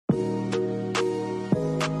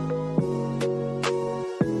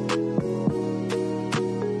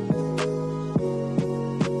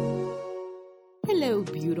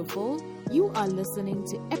people. You are listening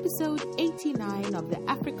to episode 89 of the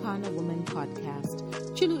Africana Woman podcast.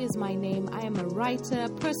 Chulu is my name. I am a writer,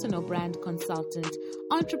 personal brand consultant,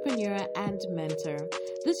 entrepreneur, and mentor.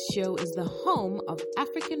 This show is the home of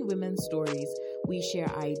African women stories. We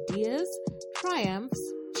share ideas, triumphs,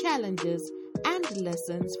 challenges, and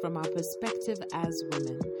lessons from our perspective as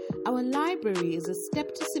women. Our library is a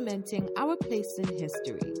step to cementing our place in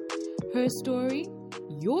history. Her story,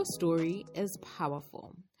 your story is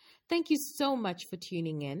powerful. Thank you so much for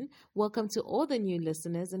tuning in. Welcome to all the new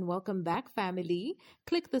listeners and welcome back, family.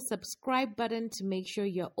 Click the subscribe button to make sure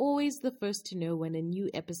you're always the first to know when a new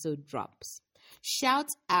episode drops. Shout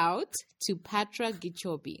out to Patra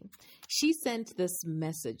Gichobi. She sent this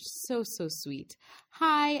message, so sweet.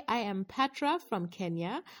 Hi, I am Patra from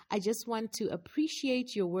Kenya. I just want to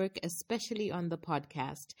appreciate your work, especially on the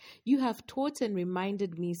podcast. You have taught and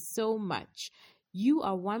reminded me so much. You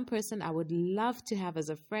are one person I would love to have as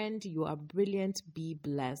a friend. You are brilliant. Be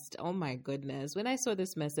blessed. Oh my goodness. When I saw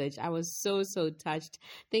this message, I was so touched.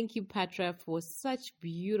 Thank you, Patra, for such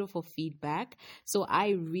beautiful feedback. So I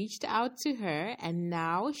reached out to her and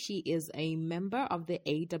now she is a member of the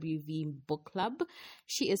AWV book club.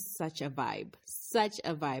 She is such a vibe. Such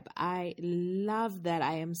a vibe. I love that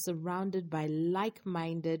I am surrounded by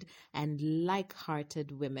like-minded and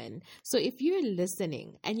like-hearted women. So if you're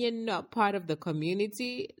listening and you're not part of the community,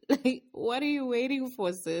 like, what are you waiting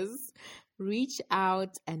for, sis? Reach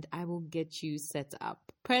out and I will get you set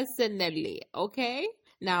up personally, okay?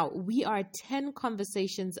 Now, we are 10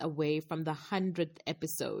 conversations away from the 100th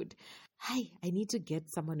episode. Hi, I need to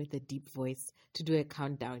get someone with a deep voice to do a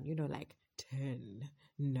countdown, like 10,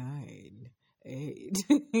 9, 8.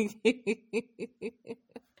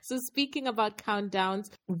 So speaking about countdowns,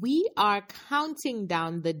 we are counting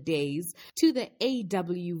down the days to the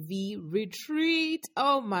AWV retreat.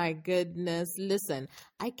 Oh my goodness. Listen,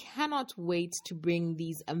 I cannot wait to bring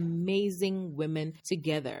these amazing women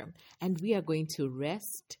together. And we are going to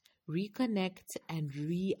rest, reconnect, and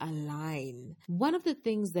realign. One of the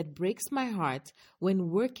things that breaks my heart when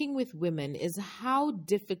working with women is how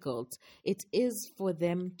difficult it is for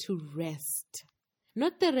them to rest.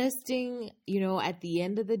 Not the resting, at the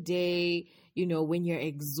end of the day, when you're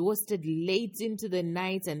exhausted late into the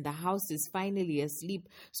night and the house is finally asleep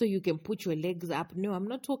so you can put your legs up. No, I'm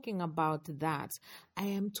not talking about that. I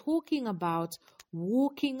am talking about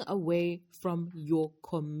walking away from your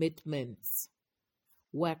commitments.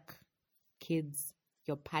 Work, kids,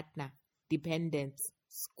 your partner, dependents,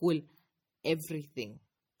 school, everything.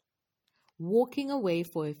 Walking away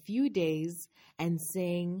for a few days and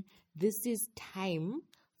saying, this is time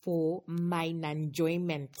for my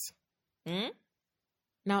enjoyment.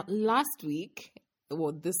 Now, last week,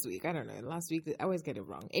 this week, I don't know, last week, I always get it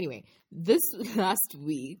wrong. Anyway, this last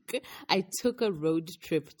week, I took a road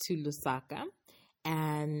trip to Lusaka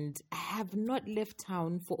and I have not left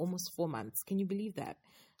town for almost 4 months. Can you believe that?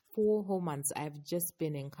 4 whole months I've just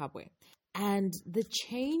been in Kabwe. And the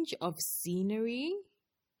change of scenery,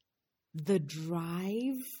 the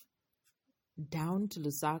drive down to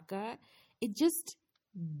Lusaka, it just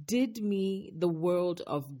did me the world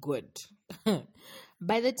of good.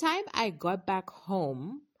 By the time I got back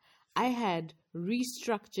home, I had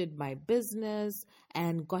restructured my business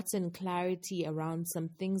and gotten clarity around some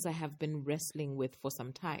things I have been wrestling with for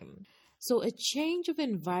some time. So a change of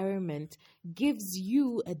environment gives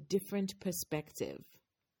you a different perspective.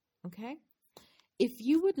 Okay? If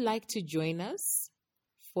you would like to join us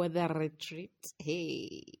for the retreat,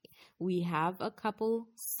 hey, we have a couple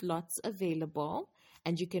slots available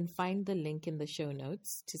and you can find the link in the show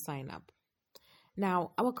notes to sign up.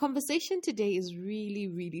 Now, our conversation today is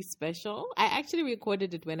really special. I actually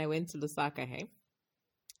recorded it when I went to Lusaka, hey?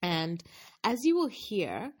 And as you will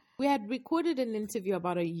hear, we had recorded an interview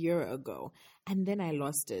about a year ago and then I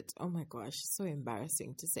lost it. Oh my gosh, so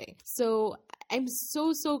embarrassing to say. So I'm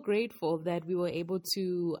so grateful that we were able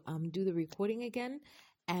to do the recording again.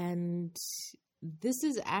 And this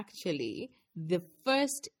is actually the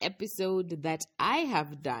first episode that I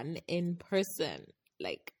have done in person.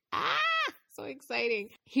 So exciting.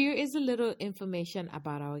 Here is a little information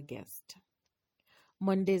about our guest.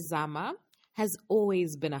 Mondezama has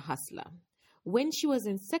always been a hustler. When she was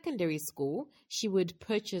in secondary school, she would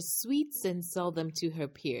purchase sweets and sell them to her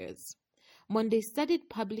peers. Monde studied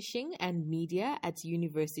publishing and media at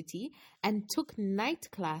university and took night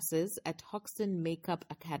classes at Hoxton Makeup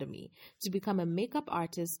Academy to become a makeup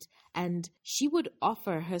artist, and she would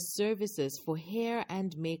offer her services for hair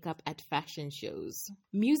and makeup at fashion shows,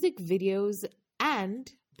 music videos,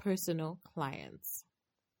 and personal clients.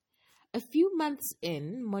 A few months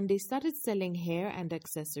in, Monday started selling hair and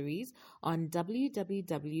accessories on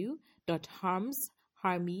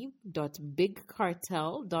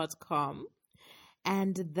www.harmy.bigcartel.com,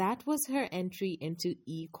 and that was her entry into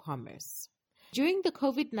e-commerce. During the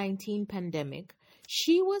COVID-19 pandemic,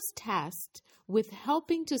 she was tasked with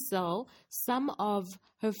helping to sell some of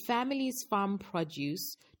her family's farm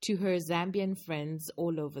produce to her Zambian friends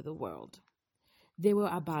all over the world. There were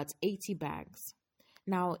about 80 bags.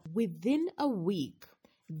 Now, within a week,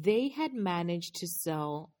 they had managed to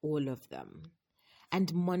sell all of them.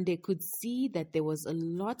 And Monday could see that there was a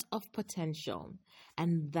lot of potential.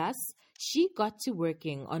 And thus, she got to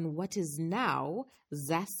working on what is now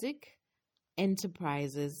Zasik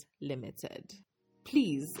Enterprises Limited.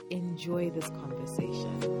 Please enjoy this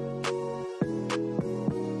conversation.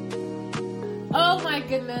 Oh my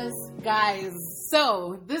goodness, guys.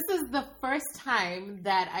 So this is the first time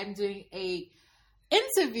that I'm doing a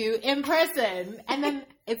interview in person. And then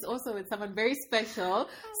it's also with someone very special.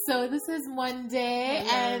 So this is Monday.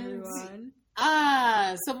 Hello, and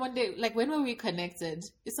everyone. So Monday, like when were we connected?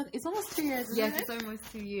 It's almost 2 years, isn't Yes, it? it's almost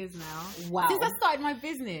 2 years now. Wow. Since I started my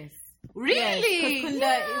business. Really? Because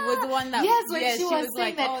Kunda was the one that... Yes, when she was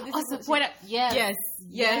saying like, that. oh, this is what support. Yes.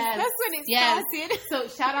 Yes. That's when it started. So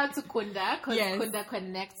shout out to Kunda, because Yes. Kunda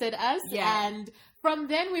connected us. Yeah. And from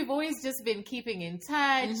then we've always just been keeping in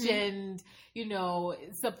touch and, you know,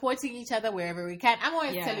 supporting each other wherever we can. I'm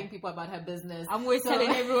always telling people about her business. I'm always telling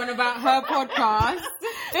everyone about her podcast.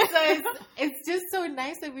 So it's just so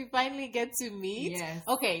nice that we finally get to meet. Yes.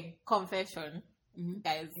 Okay, confession.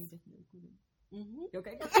 Guys.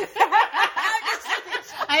 Okay.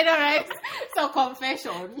 I know, right? So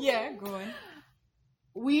confession. Yeah, go on.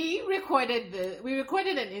 We recorded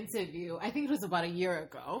an interview. I think it was about a year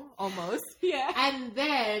ago, almost. Yeah. And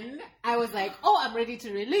then I was like, "Oh, I'm ready to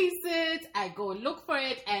release it." I go look for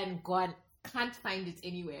it, and God, can't find it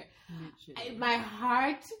anywhere. My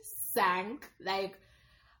heart sank. Like,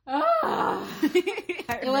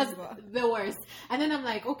 it was the worst. And then I'm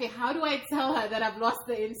like, okay, how do I tell her that I've lost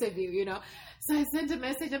the interview? You know. So I sent a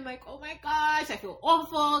message. I'm like, oh my gosh, I feel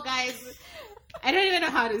awful, guys. I don't even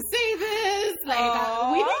know how to say this.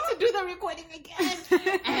 Like, we need to do the recording again.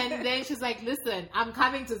 And then she's like, listen, I'm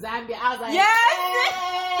coming to Zambia. I was like, yes!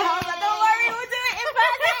 Hey! I was like, don't worry, we'll do it in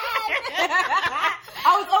person. I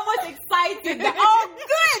was almost excited. That, oh,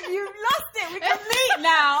 good, you lost it. We can meet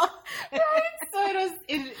now. Right? So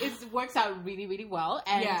it works out really, really well.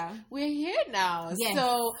 And we're here now. Yes.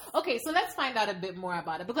 So, okay, so let's find out a bit more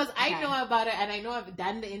about it. Because I know about it and I know I've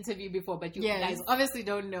done the interview before, but you guys obviously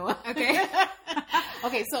don't know. Okay.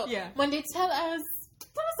 Okay, so Monday, tell us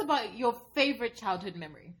about your favorite childhood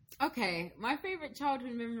memory. Okay, my favorite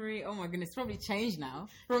childhood memory, oh my goodness, probably changed now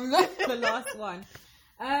from the last one.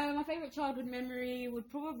 My favorite childhood memory would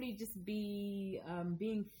probably just be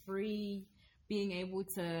being free, being able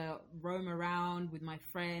to roam around with my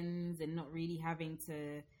friends and not really having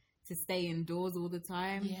to stay indoors all the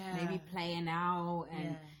time. Yeah. Maybe playing out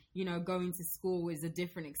and, you know, going to school is a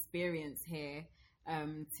different experience here.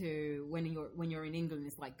 To when you're in England,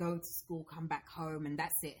 it's like go to school, come back home, and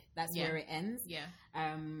that's it. That's where it ends. Yeah.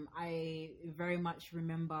 I very much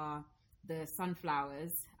remember the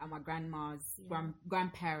sunflowers at my grandma's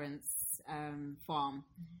grandparents' farm.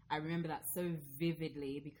 I remember that so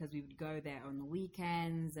vividly because we would go there on the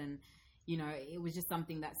weekends, and you know, it was just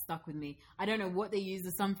something that stuck with me. I don't know what they use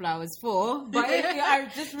the sunflowers for, but I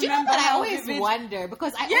just remember. Do you know what I always wonder?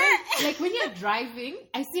 Because I always, like when you're driving,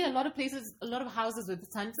 I see a lot of places, a lot of houses with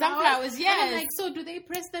sunflowers. Yes. And I'm like, so do they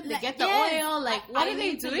press them to get the oil? Like, what are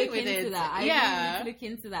they doing with it? I need to look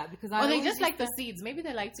into that because or they just like the seeds. Maybe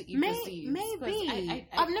they like to eat the seeds. Maybe.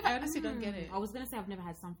 I honestly don't get it. I was gonna say I've never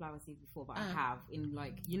had sunflower seeds before, but I have in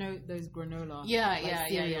like, you know, those granola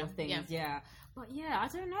things. Yeah. But yeah, I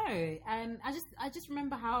don't know. And I just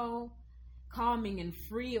remember how calming and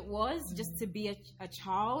free it was just to be a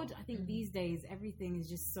child. I think these days everything is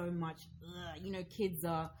just so much, you know, kids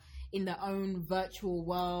are in their own virtual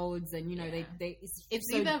worlds, and you know it's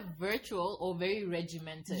so either virtual or very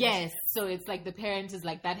regimented. Yes. So it's like the parent is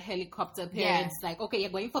like that helicopter parent. It's like, okay,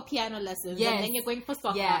 you're going for piano lessons, and then you're going for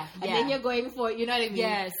soccer, and then you're going for, you know what I mean?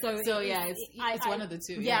 Yeah. So it's one of the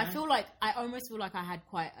two. Yeah, I almost feel like I had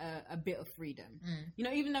quite a bit of freedom. You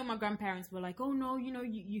know, even though my grandparents were like, oh no, you know,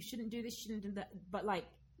 you shouldn't do this, shouldn't do that, but like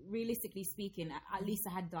realistically speaking, at least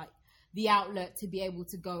I had like the outlet to be able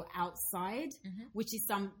to go outside, which is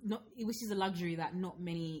a luxury that not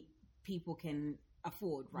many people can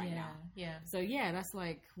afford now. Yeah. So yeah, that's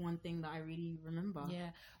like one thing that I really remember. Yeah.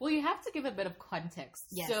 Well, you have to give a bit of context.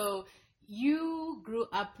 Yes. So you grew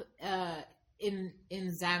up in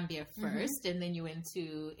Zambia first, and then you went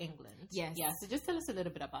to England. Yes. Yeah. So just tell us a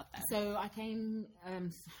little bit about that. So I came.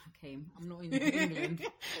 I'm not in England.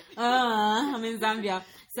 I'm in Zambia.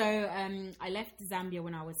 So I left Zambia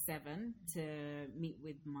when I was 7 to meet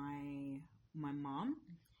with my mom,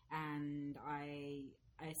 and I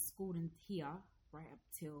schooled in here right up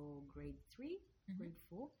till grade 3, grade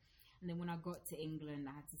 4, and then when I got to England,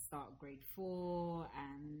 I had to start grade 4,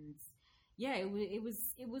 and yeah, it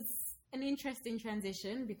was an interesting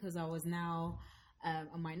transition because I was now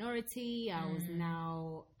a minority. I was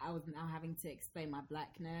now having to explain my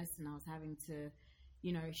blackness, and I was having to,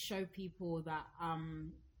 show people that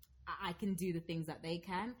I can do the things that they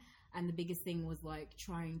can. And the biggest thing was like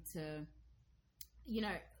trying to,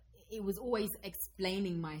 it was always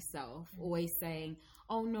explaining myself, always saying,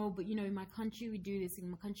 oh no, but in my country we do this, in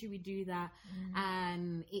my country we do that.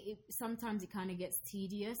 And sometimes it kind of gets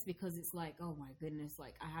tedious because it's like, oh my goodness,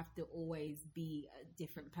 like I have to always be a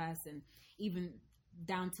different person, even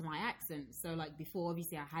down to my accent. So like before,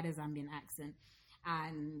 obviously I had a Zambian accent,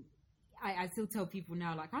 and I still tell people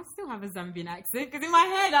now, like, I still have a Zambian accent because in my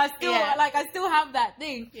head I still have that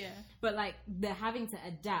thing. Yeah. But like they're having to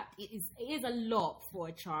adapt. It is a lot for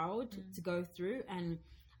a child to go through, and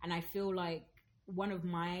I feel like one of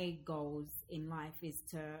my goals in life is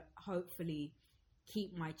to hopefully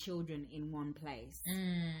keep my children in one place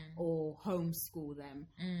or homeschool them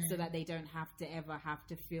so that they don't have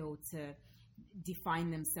to feel to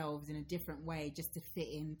define themselves in a different way just to fit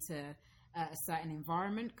into a certain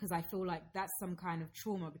environment, because I feel like that's some kind of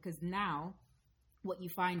trauma. Because now what you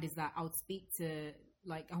find is that I would speak to,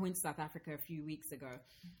 like, I went to South Africa a few weeks ago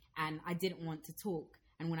and I didn't want to talk,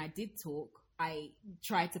 and when I did talk I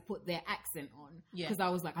tried to put their accent on because I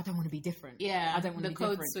was like, I don't want to be different. I don't want to be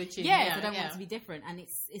code different. Switching. I don't want to be different. And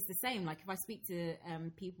it's the same. Like if I speak to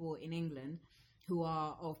people in England who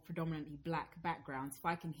are of predominantly black backgrounds, if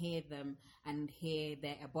I can hear them and hear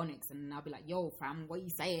their ebonics, and I'll be like, yo fam, what are you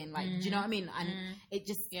saying? Like, do you know what I mean? And it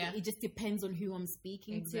just depends on who I'm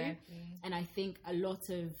speaking to. And I think a lot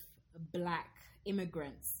of black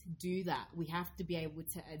immigrants do that. We have to be able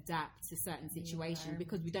to adapt to certain situations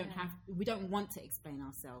because we don't want to explain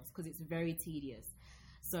ourselves because it's very tedious.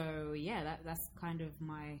 So that's kind of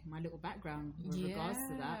my little background with regards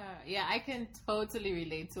to that. Yeah, I can totally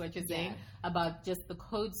relate to what you're saying about just the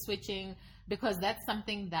code switching, because that's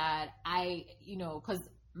something that I, because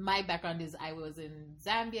my background is I was in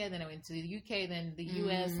Zambia, then I went to the UK, then the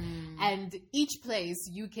US, and each place,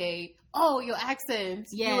 UK, oh, your accent,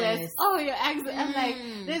 US, oh, your accent. I'm like,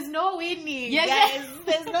 there's no winning, guys.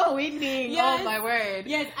 There's no winning. Oh my word.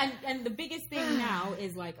 Yes, and the biggest thing now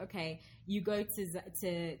is like, okay, you go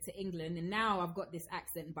to England, and now I've got this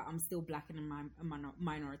accent, but I'm still black and a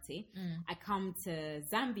minority. I come to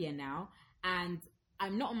Zambia now, and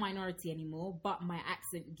I'm not a minority anymore, but my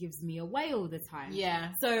accent gives me away all the time.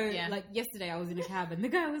 Yeah. So, like, yesterday I was in a cab, and the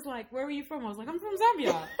guy was like, where are you from? I was like, I'm from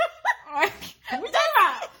Zambia. Like, we done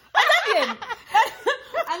that. I'm Zambian.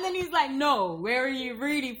 And then he's like, no, where are you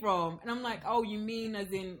really from? And I'm like, oh, you mean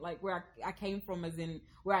as in, like, where I came from, as in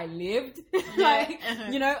where I lived? Like,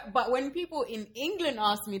 but when people in England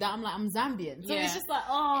ask me that, I'm like, I'm Zambian. So it's just like,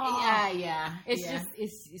 oh.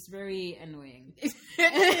 It's very annoying.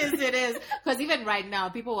 It is. Because even right now,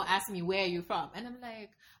 people will ask me, where are you from? And I'm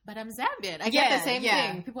like, but I'm Zambian. I get the same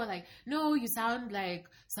thing. People are like, no, you sound like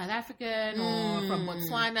South African or from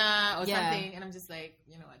Botswana or something. And I'm just like,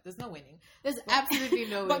 you know what? There's no winning. There's absolutely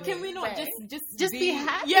no winning. But can we not just be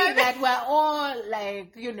happy that we're all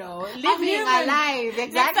like, living our lives.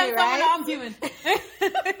 Exactly, right? I'm human.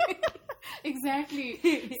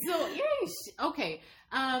 Exactly. So, okay.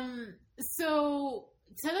 So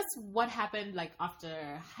tell us what happened like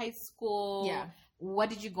after high school. Yeah.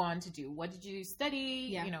 What did you go on to do? What did you study?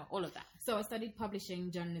 Yeah. All of that. So I studied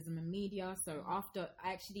publishing, journalism and media. So after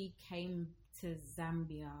I actually came to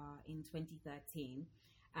Zambia in 2013,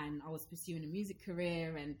 and I was pursuing a music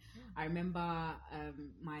career, and I remember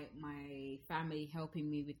my family helping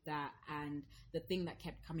me with that, and the thing that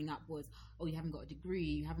kept coming up was, oh, you haven't got a degree,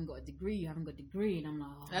 you haven't got a degree, you haven't got a degree, and I'm like,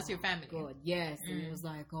 oh, that's your family. God, yes. And it was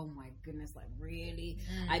like, oh my goodness, like really,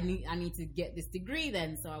 I need to get this degree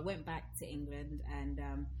then. So I went back to England, and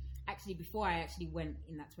actually before I actually went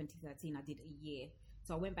in that 2013, I did a year.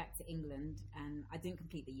 So I went back to England, and I didn't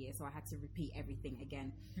complete the year, so I had to repeat everything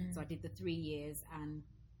again. So I did the 3 years, and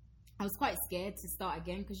I was quite scared to start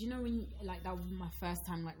again because when like that was my first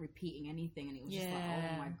time like repeating anything, and it was just like,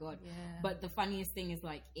 oh my God. But the funniest thing is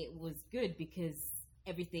like it was good because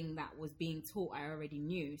everything that was being taught I already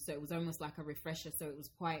knew, so it was almost like a refresher. So it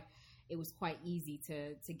was quite easy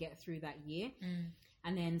to get through that year.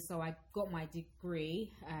 And then, so I got my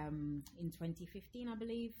degree in 2015, I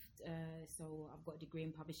believe. So I've got a degree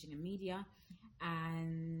in publishing and media.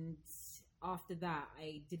 And after that,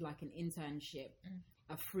 I did like an internship,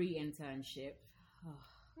 a free internship. Oh,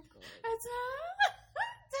 God.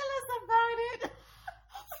 Tell us about it.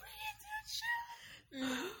 A free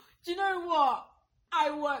internship. Do you know what? I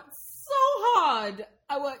worked so hard.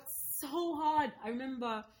 I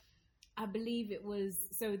remember, I believe it was,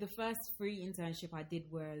 so the first free internship I did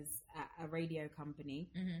was at a radio company.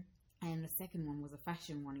 And the second one was a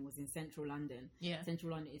fashion one. It was in central London. Yeah.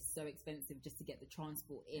 Central London is so expensive just to get the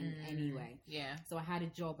transport in anyway. Yeah. So I had a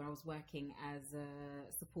job and I was working as a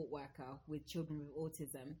support worker with children with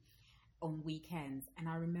autism on weekends. And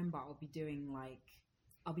I remember I'll be doing like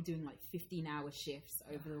 15-hour shifts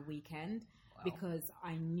over the weekend. Wow. Because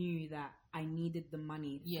I knew that I needed the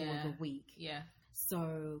money for the week. Yeah.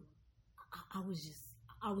 So I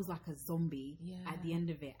was like a zombie at the end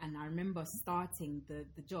of it. And I remember starting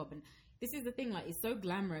the job. And this is the thing, like, it's so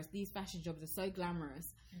glamorous. These fashion jobs are so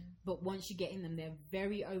glamorous. But once you get in them, they're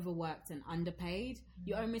very overworked and underpaid.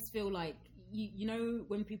 You almost feel like, you know,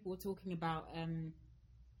 when people were talking about,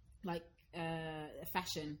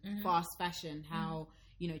 fashion, fast fashion, how,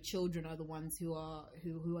 you know, children are the ones who are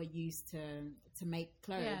used to make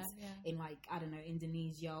clothes in, like, I don't know,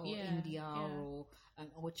 Indonesia or India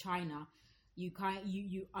or China.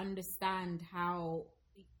 You understand how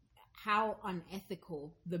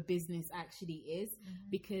unethical the business actually is,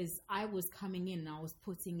 because I was coming in and I was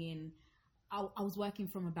putting in, I was working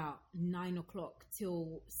from about 9 o'clock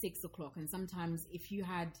till 6 o'clock, and sometimes if you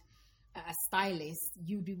had a stylist,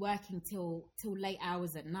 you'd be working till late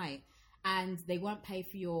hours at night, and they won't pay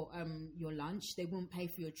for your lunch, they won't pay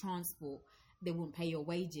for your transport, they won't pay your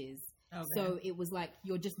wages. Okay. So it was like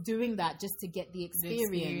you're just doing that just to get the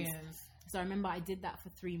experience. So I remember I did that for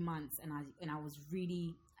 3 months, and I was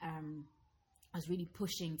really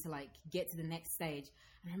pushing to like get to the next stage.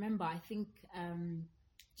 And I remember, I think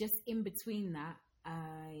just in between that,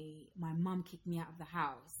 my mum kicked me out of the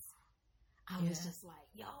house. I was just like,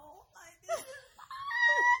 yo, like, this is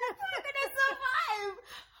I'm gonna survive.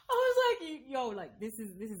 I was like, yo, like this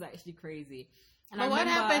is actually crazy. And but I what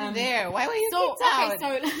remember, happened there? Why were you kicked out? Okay, so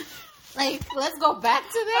like, let's go back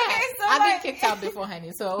to that. Okay, so I've been kicked out before,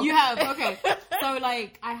 honey. So you have, okay. So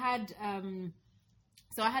like, I had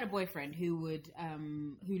a boyfriend who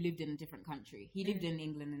lived in a different country. He lived in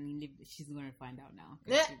England, and she's gonna find out now.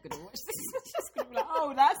 She's gonna watch this. She's gonna be like,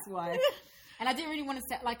 oh, that's why. And I didn't really want to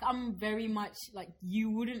say, like, I'm very much like,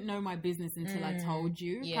 you wouldn't know my business until I told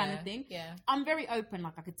you, kind of thing. Yeah. I'm very open.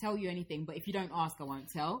 Like, I could tell you anything, but if you don't ask, I won't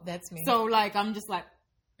tell. That's me. So like, I'm just like,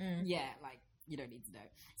 yeah, like, you don't need to know.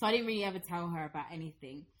 So I didn't really ever tell her about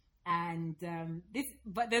anything. And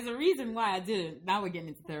but there's a reason why I didn't. Now we're getting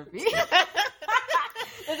into therapy.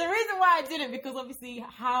 There's a reason why I didn't, because obviously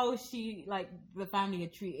how she, like, the family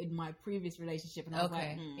had treated my previous relationship, and I was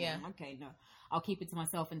like, okay, no, I'll keep it to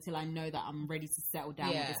myself until I know that I'm ready to settle down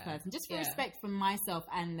with this person, just for respect for myself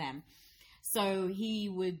and them. So he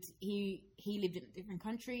lived in a different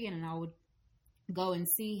country, and I would go and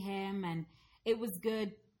see him, and it was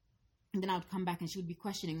good. And then I would come back, and she would be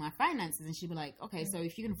questioning my finances, and she'd be like, okay, so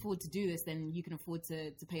if you can afford to do this, then you can afford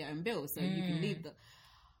to pay your own bills, so you can leave the...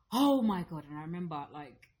 Oh my God. And I remember,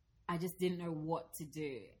 like, I just didn't know what to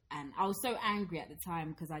do. And I was so angry at the time,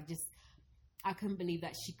 because I couldn't believe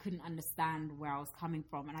that she couldn't understand where I was coming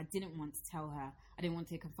from. And I didn't want to tell her. I didn't want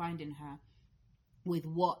to confide in her with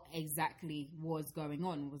what exactly was going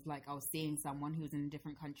on. It was like I was seeing someone who was in a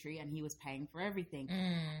different country, and he was paying for everything.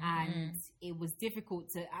 And it was difficult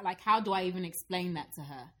to, like, how do I even explain that to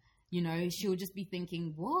her? You know, she'll just be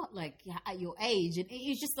thinking, what? Like, at your age? And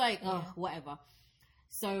it's just like, oh, whatever.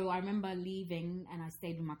 So I remember leaving, and I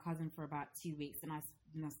stayed with my cousin for about 2 weeks, and I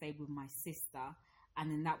stayed with my sister.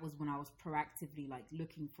 And then that was when I was proactively, like,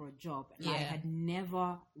 looking for a job. And I had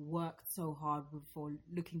never worked so hard before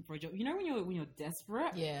looking for a job. You know, when you're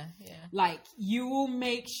desperate? Yeah. Like, you will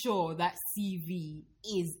make sure that CV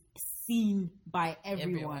is seen by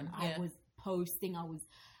everyone. I was posting, I was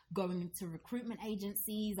going into recruitment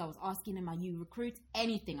agencies. I was asking them, are you recruit?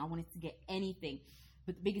 Anything. I wanted to get anything.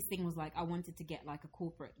 But the biggest thing was, like, I wanted to get, like, a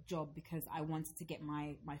corporate job, because I wanted to get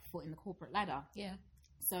my foot in the corporate ladder. Yeah.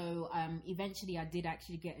 So eventually I did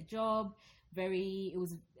actually get a job. I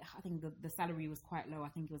think the salary was quite low. I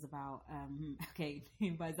think it was about,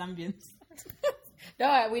 by Zambians.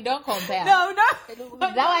 No, we don't compare. No.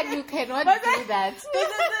 That one you cannot do that.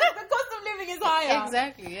 The cost of living is higher.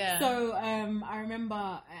 Exactly, yeah. So I remember,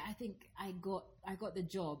 I think I got the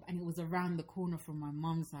job, and it was around the corner from my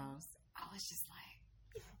mum's house. I was just like,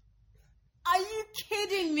 Are you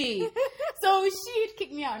kidding me? So she'd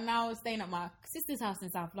kicked me out, and now I was staying at my sister's house in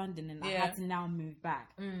South London, and I had to now move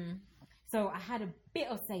back. So I had a bit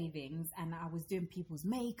of savings, and I was doing people's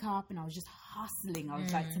makeup, and I was just hustling. I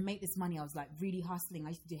was like, to make this money, I was like really hustling. I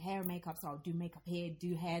used to do hair and makeup, so I would do makeup here,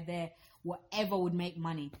 do hair there, whatever would make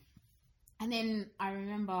money. And then I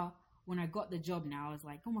remember when I got the job now, I was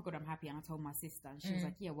like, oh my God, I'm happy. And I told my sister, and she was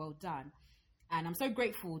like, yeah, well done. And I'm so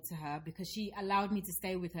grateful to her because she allowed me to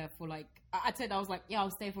stay with her for like, I said, I was like, yeah, I'll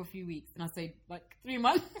stay for a few weeks. And I stayed like 3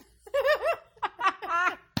 months.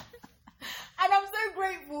 And I'm so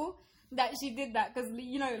grateful that she did that because,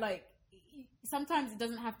 you know, like, sometimes it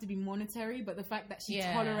doesn't have to be monetary, but the fact that she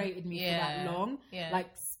tolerated me for that long, like,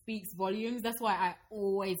 speaks volumes. That's why I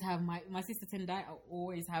always have my sister Tendai, I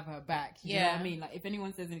always have her back. You know what I mean? Like, if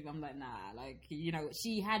anyone says anything, I'm like, nah, like, you know,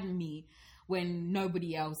 she had me when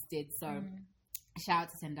nobody else did. So shout out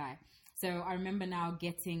to Tendai. So I remember now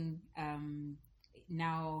getting,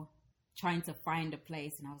 now trying to find a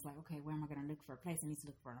place, and I was like, okay, where am I going to look for a place? I need to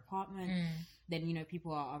look for an apartment. Then, you know,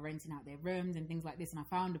 people are renting out their rooms and things like this, and I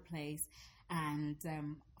found a place, and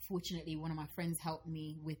fortunately one of my friends helped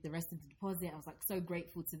me with the rest of the deposit. I was like so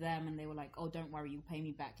grateful to them, and they were like, oh, don't worry, you'll pay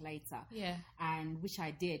me back later. And which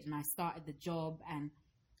I did, and I started the job, and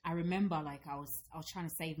I remember like I was trying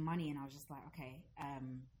to save money, and I was just like, okay,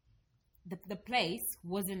 the place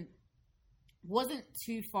wasn't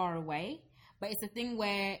too far away, but it's a thing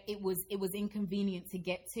where it was inconvenient to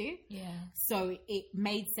get to. So it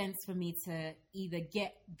made sense for me to either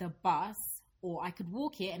get the bus, or I could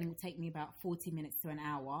walk it and it would take me about 40 minutes to an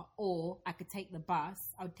hour, or I could take the bus.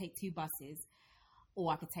 I would take 2 buses,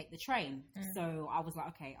 or I could take the train. So I was like,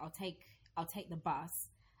 okay, I'll take the bus,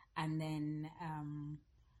 and then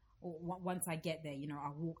once I get there, you know,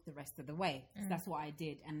 I'll walk the rest of the way. So that's what I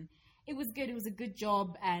did, and it was good. It was a good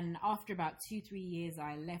job. And after about 2-3 years,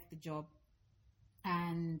 I left the job.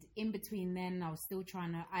 And in between then, I was still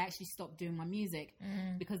I actually stopped doing my music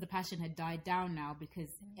because the passion had died down now, because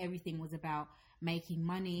everything was about making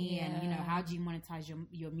money and, you know, how do you monetize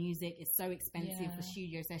your music? It's so expensive for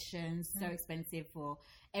studio sessions, so expensive for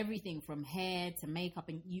everything from hair to makeup,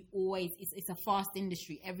 and you always, it's a fast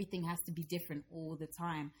industry. Everything has to be different all the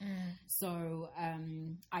time. So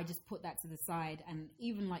I just put that to the side, and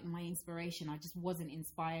even like my inspiration, I just wasn't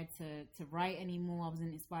inspired to write anymore. I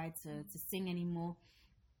wasn't inspired to sing anymore.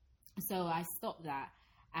 So I stopped that,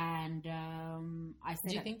 and I said,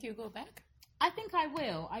 do you think you'll go back? I think I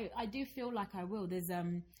will. I do feel like I will. There's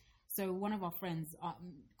so one of our friends,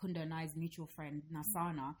 Kunda and I's mutual friend,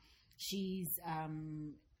 Nasana, she's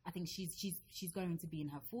I think she's going to be in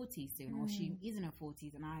her 40s soon, or she is in her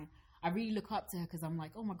 40s, and I really look up to her because I'm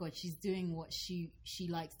like, oh my God, she's doing what she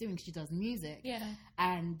likes doing. She does music,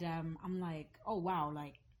 and I'm like, oh wow,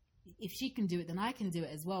 like if she can do it, then I can do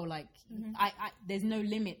it as well. Like I there's no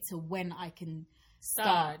limit to when I can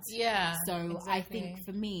start. So exactly. I think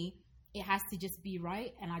for me, it has to just be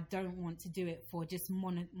right, and I don't want to do it for just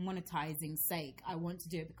monetizing sake. I want to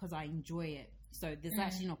do it because I enjoy it. So there's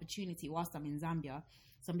actually an opportunity whilst I'm in Zambia.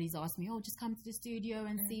 Somebody's asked me, oh, just come to the studio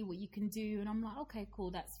and see what you can do. And I'm like, okay,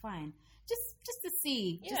 cool, that's fine. Just to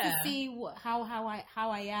see, how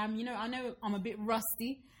I am. You know, I know I'm a bit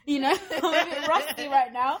rusty. You know, I'm a bit rusty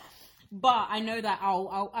right now, but I know that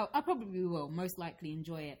I probably will most likely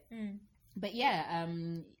enjoy it. But yeah,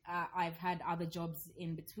 I've had other jobs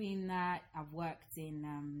in between that. I've worked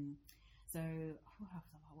in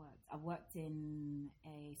I've worked in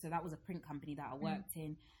so that was a print company that I worked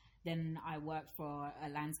in. Then I worked for a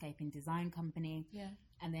landscaping design company.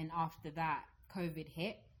 And then after that, COVID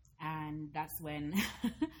hit, and that's when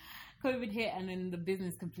COVID hit, and then the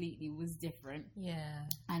business completely was different.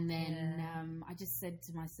 And then I just said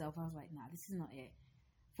to myself, I was like, nah, this is not it.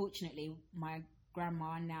 Fortunately, my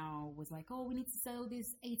grandma now was like, oh, we need to sell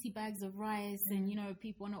this 80 bags of rice, and you know,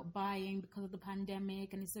 people are not buying because of the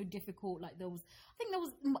pandemic, and it's so difficult. Like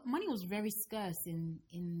money was very scarce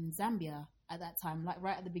in Zambia at that time, like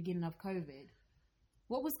right at the beginning of COVID.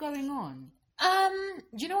 What was going on?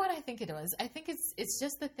 You know what I think it was? I think it's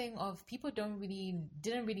just the thing of people didn't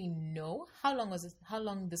really know how long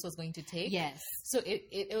this was going to take. So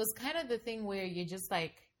it was kind of the thing where you're just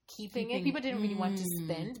like keeping it. People didn't really want to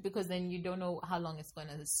spend, because then you don't know how long it's going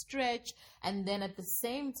to stretch. And then at the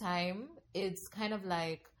same time, it's kind of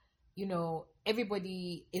like, you know,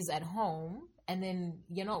 everybody is at home, and then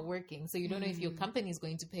you're not working, so you don't know if your company is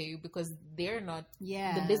going to pay you because they're not.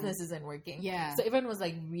 The business isn't working. So everyone was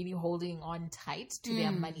like really holding on tight to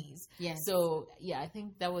their monies. So I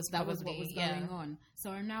think that was what was going on.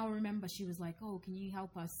 So I now remember she was like, "Oh, can you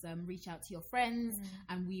help us reach out to your friends?"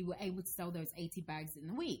 And we were able to sell those 80 bags in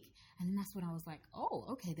a week. And then that's when I was like, "Oh,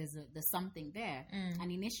 okay, there's something there." And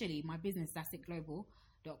initially, my business,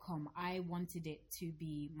 DasitGlobal.com, I wanted it to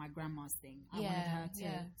be my grandma's thing. I wanted her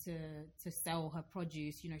to sell her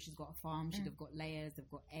produce. You know, she's got a farm. They've got layers. They've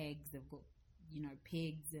got eggs. They've got, you know,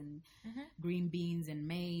 pigs and green beans and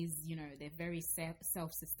maize. You know, they're very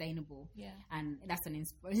self-sustainable. And that's an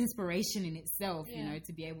inspiration in itself, you know,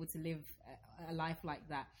 to be able to live a life like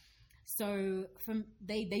that. So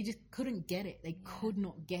they just couldn't get it. They could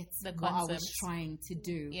not get what I was trying to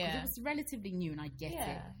do. It was relatively new, and I get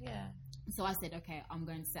it. So I said, okay, I'm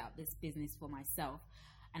going to set up this business for myself.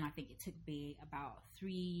 And I think it took me about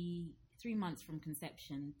three months from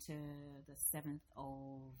conception to the 7th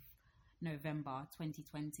of November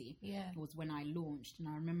 2020 was when I launched. And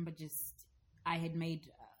I remember I had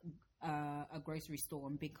made a grocery store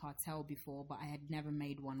on Big Cartel before, but I had never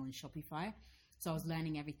made one on Shopify. So I was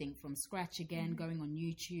learning everything from scratch again, going on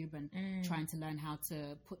YouTube and trying to learn how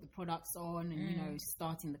to put the products on and, you know,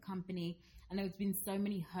 starting the company. And there's been so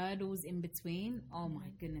many hurdles in between. Oh my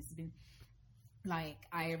goodness. It's been like,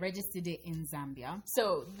 I registered it in Zambia.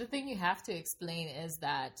 So the thing you have to explain is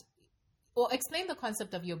that, well, explain the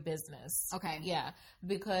concept of your business. Okay. Yeah.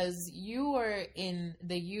 Because you were in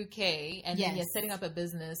the UK and then you're setting up a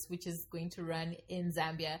business which is going to run in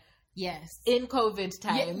Zambia. Yes. In COVID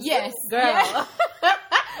times. Yes. Girl. Yeah.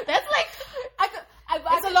 That's like,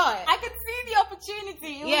 it's a lot. I could see the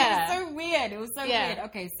opportunity. It was so weird. It was so weird.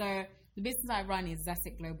 Okay, so the business I run is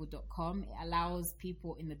DasitGlobal.com. It allows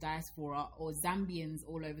people in the diaspora or Zambians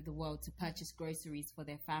all over the world to purchase groceries for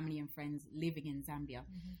their family and friends living in Zambia.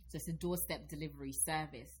 So it's a doorstep delivery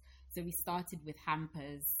service. So we started with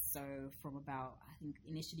hampers. So from about, I think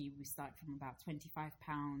initially we started from about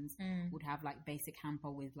 £25. Would have like basic hamper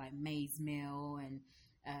with like maize meal and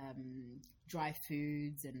dry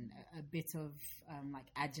foods and a bit of like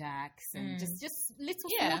Ajax and just little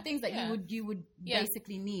small things that you would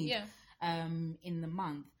basically need in the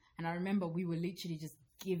month. And I remember we were literally just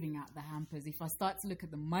giving out the hampers. If I start to look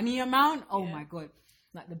at the money amount, oh my God.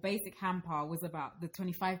 Like the basic hamper was about the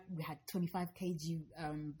 25, we had 25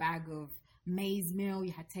 kg bag of maize meal,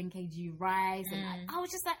 you had 10 kg rice, and I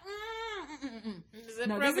was just like, This is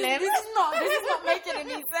not making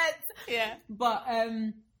any sense. But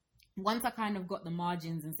once I kind of got the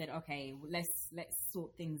margins and said, okay, let's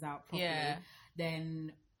sort things out properly,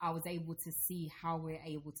 then I was able to see how we're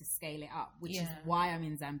able to scale it up, which is why I'm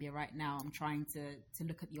in Zambia right now. I'm trying to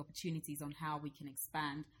look at the opportunities on how we can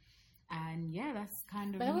expand. And that's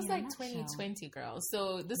kind of. But it was like 2020, girl.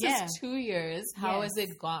 So this is 2 years. How has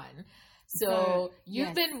it gone? So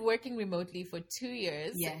you've been working remotely for 2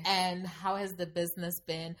 years. And how has the business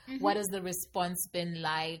been? What has the response been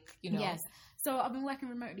like? You know. So I've been working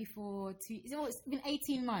remotely for it's been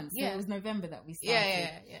 18 months. So it was November that we started.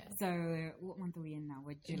 So what month are we in now?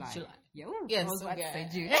 We're July. I was about to say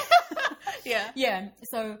June.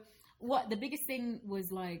 So what the biggest thing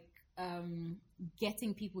was like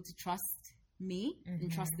getting people to trust me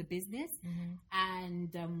and trust the business, and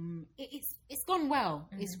it's gone well.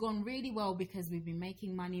 It's gone really well because we've been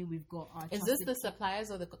making money. We've got our. Is this the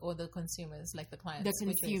suppliers or the consumers, like the clients? The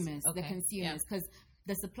consumers, because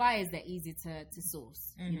the suppliers, they're easy to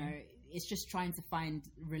source. You know, it's just trying to find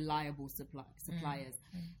reliable suppliers.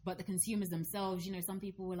 But the consumers themselves, you know, some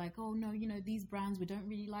people were like, oh no, you know, these brands, we don't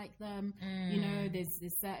really like them. You know, there's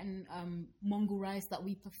certain Mongol rice that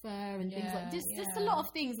we prefer and things like just a lot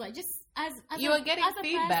of things, like just as you were getting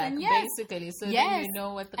feedback basically, so then you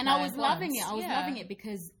know what the and I was loving it. I was loving it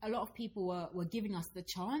because a lot of people were giving us the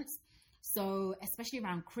chance. So especially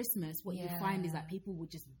around Christmas, what you find is that people would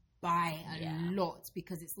just buy a lot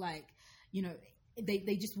because it's like, you know,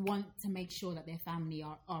 they just want to make sure that their family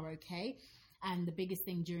are okay. And the biggest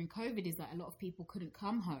thing during COVID is that a lot of people couldn't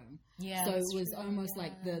come home. So it was almost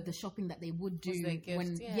like the shopping that they would do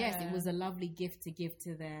when it was a lovely gift to give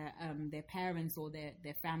to their parents or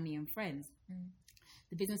their family and friends.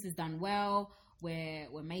 The business has done well. We're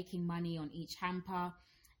making money on each hamper.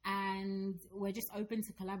 And we're just open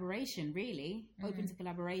to collaboration, really. Open to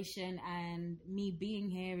collaboration. And me being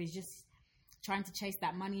here is just trying to chase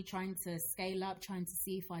that money, trying to scale up, trying to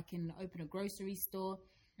see if I can open a grocery store.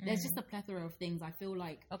 There's just a plethora of things. I feel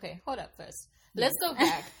like... Okay, hold up first. Let's go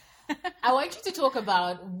back. I want you to talk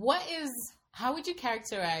about how would you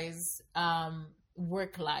characterize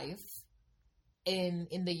work life in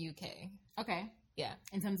the UK? Okay. Yeah.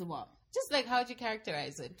 In terms of what? Just like, how would you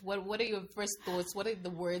characterize it? What are your first thoughts? What are the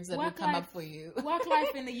words that would come up for you? Work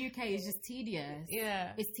life in the UK is just tedious.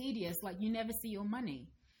 Yeah. It's tedious. Like, you never see your money.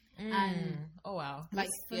 And oh wow. Like,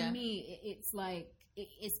 for me, it's like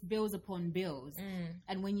it's bills upon bills.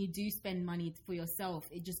 And when you do spend money for yourself,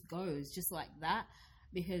 it just goes just like that,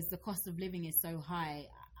 because the cost of living is so high.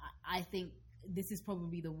 I think this is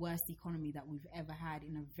probably the worst economy that we've ever had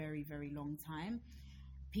in a very, very long time.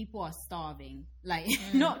 People are starving, like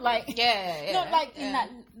not like not like in that,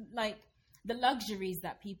 like the luxuries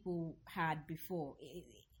that people had before.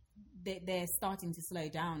 They're starting to slow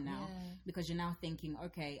down now, because you're now thinking,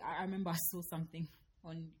 okay. I remember I saw something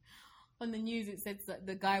on the news. It said that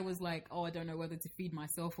the guy was like, "Oh, I don't know whether to feed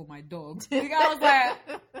myself or my dog." The guy was like,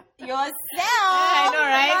 "Yourself." I know,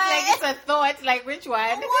 right? Like, it's a thought. Like, which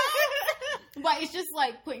one? But it's just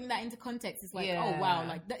like putting that into context. It's like, oh wow,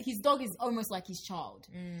 like his dog is almost like his child.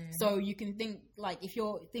 So you can think, like, if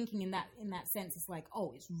you're thinking in that sense, it's like,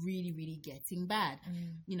 oh, it's really, really getting bad.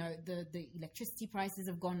 You know, the electricity prices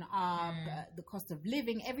have gone up, the cost of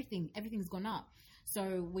living, everything's gone up.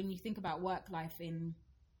 So when you think about work life in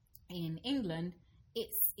England,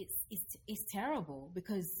 it's terrible,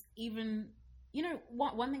 because even, you know,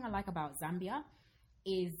 one thing I like about Zambia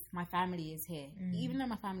is my family is here. Even though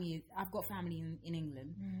I've got family in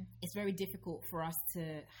England, it's very difficult for us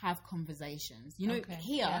to have conversations. You know,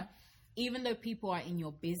 here, even though people are in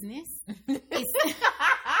your business, it's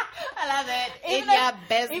I love it. Your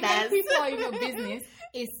business. Even though people are in your business,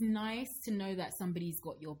 it's nice to know that somebody's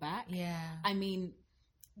got your back. Yeah. I mean,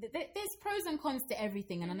 there's pros and cons to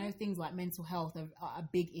everything, and I know things like mental health are a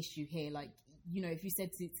big issue here. Like, you know, if you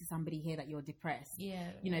said to somebody here that you're depressed,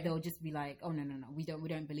 you know, they'll just be like, oh, no, we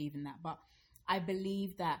don't believe in that. But I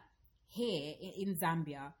believe that here in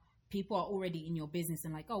Zambia, people are already in your business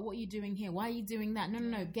and like, oh, what are you doing here? Why are you doing that?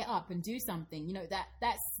 No, get up and do something. You know,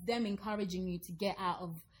 that's them encouraging you to get out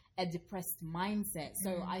of a depressed mindset.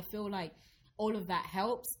 So I feel like all of that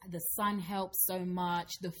helps. The sun helps so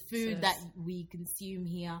much. The food that we consume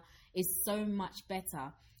here is so much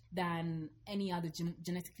better than any other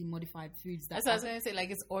genetically modified foods. That's what I was going to say.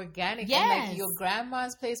 Like, it's organic. Yes. And like your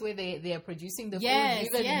grandma's place where they are producing the food.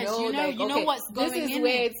 You know what's going in. This is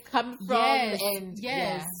where it's come from.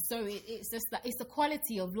 So it's just that it's the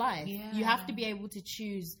quality of life. You have to be able to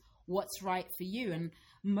choose what's right for you. And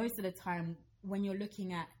most of the time, when you're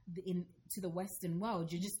looking at to the Western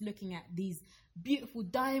world, you're just looking at these beautiful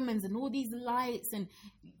diamonds and all these lights, and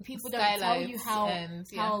people don't tell you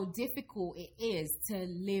how difficult it is to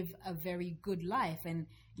live a very good life. And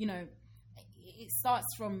you know, it starts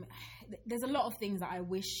from, there's a lot of things that I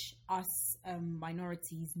wish us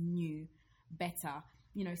minorities knew better.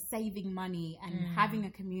 You know, saving money and having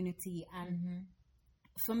a community. And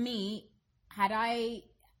for me,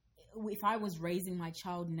 if I was raising my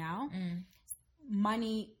child now,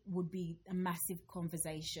 money would be a massive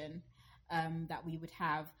conversation that we would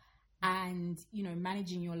have. And, you know,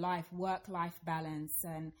 managing your life, work-life balance,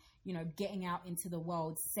 and, you know, getting out into the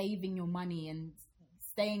world, saving your money and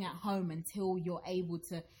staying at home until you're able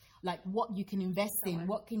to, like, what you can invest in,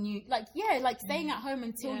 what can you, staying at home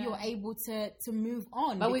until you're able to move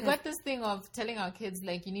on. But we got this thing of telling our kids,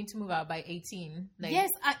 like, you need to move out by 18. Like, yes,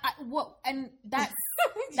 and that's,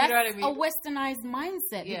 that's what I mean? A westernized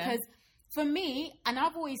mindset, because for me, and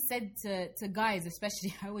I've always said to guys,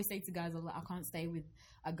 especially, I always say to guys, I can't stay with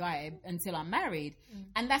a guy until I'm married.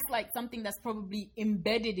 And that's like something that's probably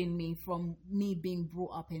embedded in me from me being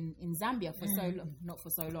brought up in Zambia for so long, not for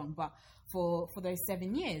so long, but for those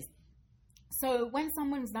 7 years. So when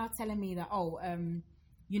someone's now telling me that,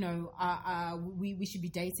 you know, we should be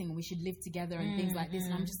dating and we should live together and things like this,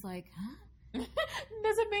 and I'm just like, huh?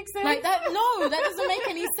 Does it make sense? Like that? No, that doesn't make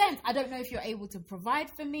any sense. I don't know if you're able to provide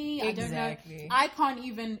for me. Exactly. I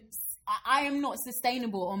don't know. I am not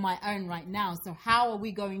sustainable on my own right now. So how are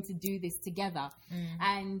we going to do this together?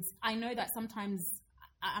 And I know that sometimes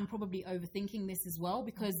I'm probably overthinking this as well,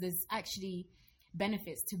 because there's actually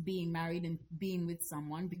benefits to being married and being with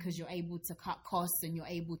someone, because you're able to cut costs and you're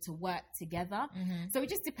able to work together. So it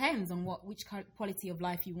just depends on which quality of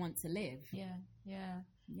life you want to live.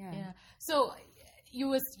 Yeah. So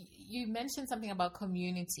you mentioned something about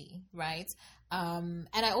community, right? And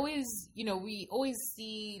I always, you know, we always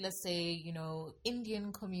see, let's say, you know,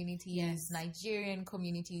 Indian communities, Nigerian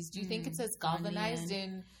communities. Do you think it's as galvanized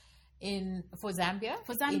for Zambia?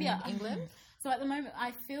 For Zambia, in England? So at the moment,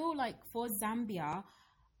 I feel like for Zambia,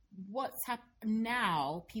 what's happened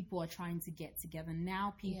now, people are trying to get together.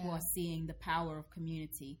 Now people are seeing the power of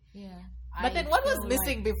community. But then what was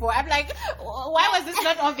missing before? I'm like, why was this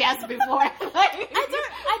not obvious before? Like,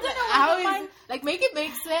 I don't know how is, like, make it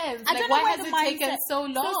make sense. Like, why has it taken so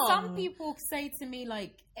long? So some people say to me,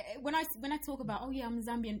 like, when I talk about, oh yeah, I'm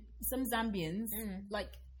Zambian, some Zambians, like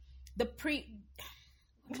the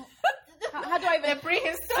how do I even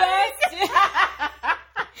prehistoric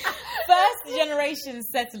first generation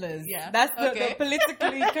settlers. Yeah, that's the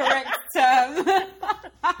politically correct term.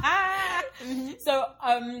 So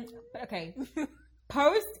okay,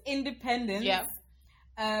 post independence. Yeah.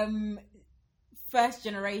 First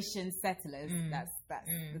generation settlers. That's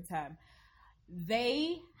the term.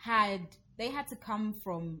 They had to come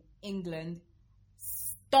from England,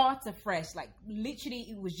 start afresh. Like literally,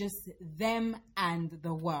 it was just them and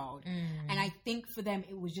the world. And I think for them,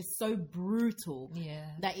 it was just so brutal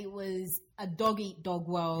that it was a dog eat dog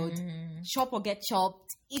world. Chop or get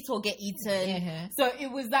chopped, eat or get eaten. So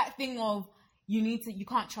it was that thing of you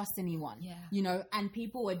can't trust anyone. You know, and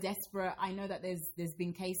people were desperate. I know that there's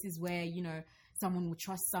been cases where, you know, someone will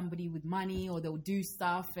trust somebody with money or they'll do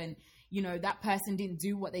stuff and, you know, that person didn't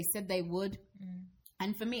do what they said they would.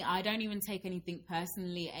 And for me, I don't even take anything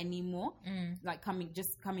personally anymore. Like coming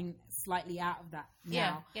slightly out of that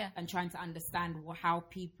now and trying to understand how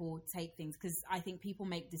people take things. Because I think people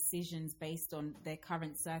make decisions based on their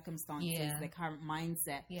current circumstances, their current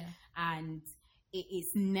mindset. And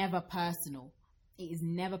it's never personal. It is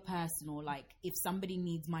never personal. Like if somebody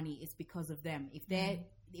needs money, it's because of them.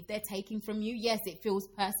 If they're taking from you, yes, it feels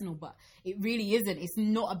personal, but it really isn't. It's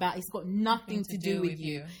not about, it's got nothing to do with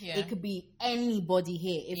you. It could be anybody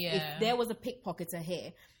here. If there was a pickpocketer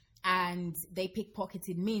here and they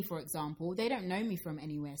pickpocketed me, for example, they don't know me from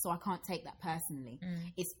anywhere, so I can't take that personally.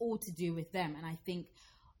 It's all to do with them. And I think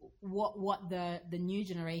what the new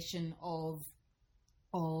generation of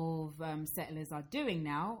settlers are doing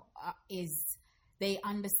now is they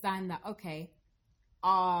understand that, okay,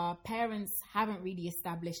 our parents haven't really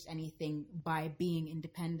established anything by being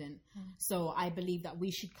independent. So I believe that we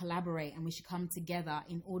should collaborate and we should come together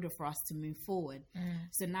in order for us to move forward.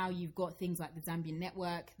 So now you've got things like the Zambian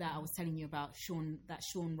Network that I was telling you about, Sean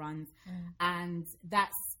runs. And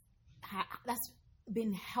that's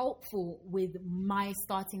been helpful with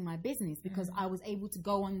starting my business because I was able to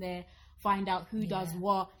go on there, find out who does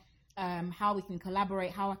what, how we can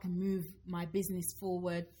collaborate, how I can move my business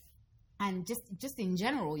forward. And just in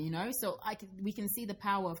general, you know, so we can see the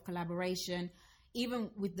power of collaboration,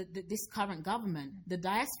 even with this current government. The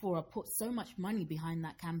diaspora put so much money behind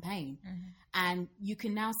that campaign, and you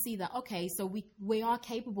can now see that, okay, so we are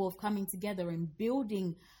capable of coming together and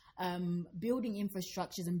building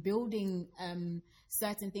infrastructures and building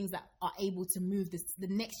certain things that are able to move the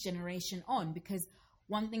next generation on. Because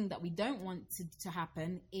one thing that we don't want to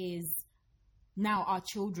happen is now our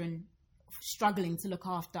children struggling to look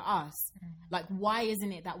after us. Like, why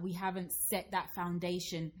isn't it that we haven't set that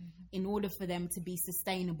foundation in order for them to be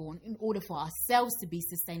sustainable and in order for ourselves to be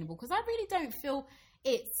sustainable? Because I really don't feel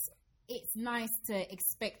it's nice to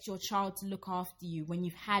expect your child to look after you when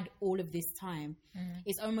you've had all of this time.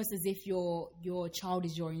 It's almost as if your child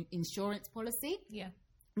is your insurance policy,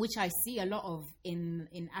 which I see a lot of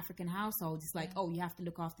in African households. It's like, oh, you have to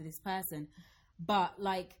look after this person. But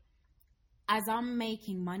like, as I'm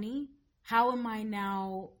making money, how am I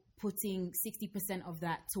now putting 60% of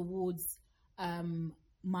that towards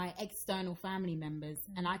my external family members?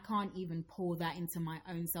 And I can't even pour that into my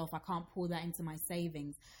own self. I can't pour that into my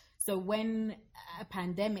savings. So when a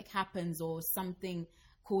pandemic happens or something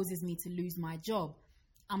causes me to lose my job,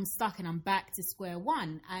 I'm stuck and I'm back to square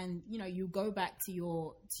one. And, you know, you go back to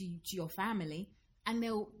your family and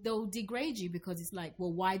they'll degrade you because it's like,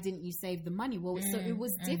 well, why didn't you save the money? Well, so it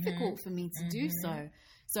was difficult for me to do so.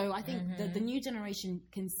 So I think the new generation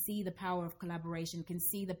can see the power of collaboration, can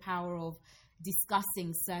see the power of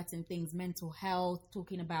discussing certain things, mental health,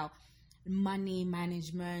 talking about money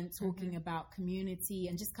management, talking about community,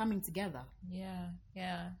 and just coming together.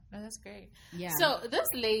 No, that's great. So this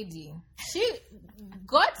lady, she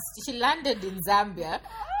landed in Zambia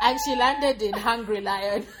and she landed in Hungry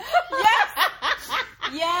Lion.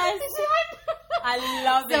 Yes. I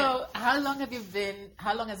love it. So how long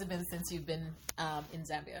has it been since you've been in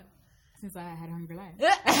Zambia? Since I had Hungry Lion.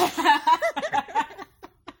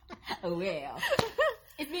 Well,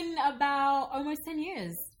 it's been about almost 10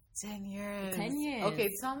 years. 10 years. 10 years. Okay,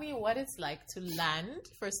 tell me what it's like to land,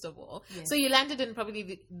 first of all. Yes. So you landed in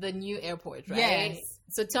probably the new airport, right? Yes.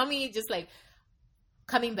 So tell me, just like,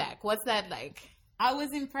 coming back, what's that like? I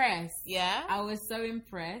was impressed. Yeah? I was so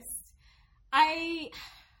impressed.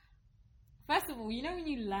 First of all, you know when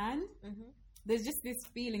you land, there's just this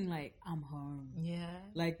feeling like, I'm home. Yeah.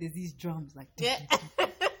 Like, there's these drums, like...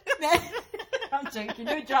 I'm joking.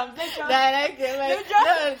 No drums. No drums. No, go ahead.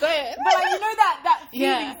 But like, you know that feeling.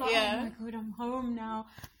 Yeah, like, yeah. Oh my God, I'm home now.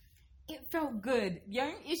 It felt good. The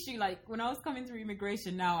only issue, like when I was coming through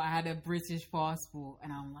immigration, now I had a British passport,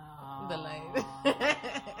 and I'm like, oh, The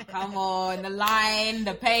line. come on, the line,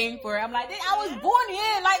 the paying for it. I'm like, I was born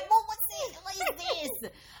here. Like, what's it? What is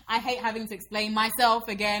this? I hate having to explain myself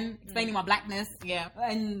again, explaining my blackness,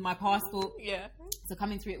 and my passport. Yeah. So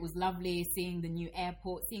coming through, it was lovely seeing the new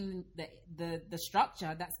airport, seeing the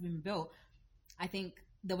structure that's been built. I think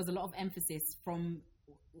there was a lot of emphasis from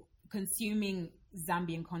consuming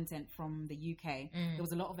Zambian content from the UK. There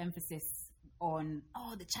was a lot of emphasis on,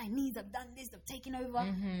 the Chinese have done this, they've taken over.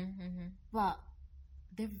 But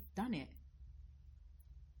they've done it.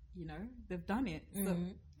 You know, they've done it. So,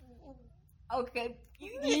 okay,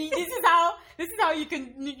 this is how you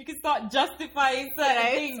can start justifying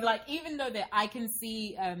certain things. Like, even though that I can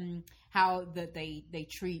see how that they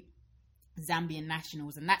treat Zambian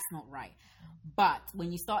nationals, and that's not right. But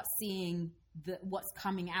when you start seeing what's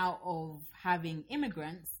coming out of having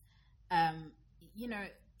immigrants, you know,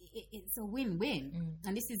 it's a win-win.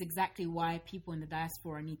 And this is exactly why people in the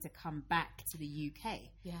diaspora need to come back to the UK.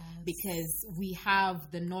 Yes. Because we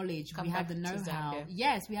have the knowledge, we have the know-how.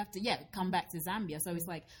 Yes, we have to, come back to Zambia. So it's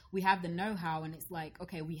like, we have the know-how, and it's like,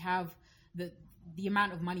 okay, we have the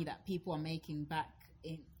amount of money that people are making back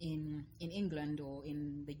in England or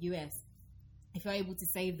in the US. If you're able to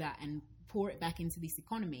save that and pour it back into this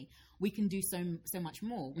economy, we can do so much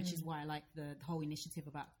more, which is why I like the whole initiative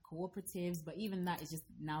about cooperatives. But even that is just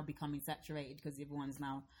now becoming saturated because everyone's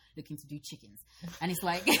now looking to do chickens, and it's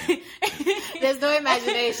like there's no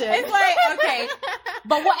imagination. It's like, okay,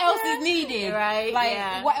 but what else is needed, right?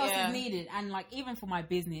 Like, what else is needed? And like, even for my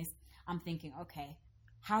business, I'm thinking, okay,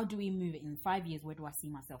 how do we move it in 5 years? Where do I see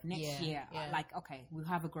myself next year? Like, okay, we'll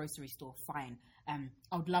have a grocery store, fine.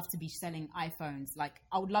 I would love to be selling iPhones. Like,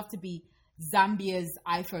 I would love to be Zambia's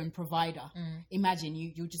iPhone provider. Imagine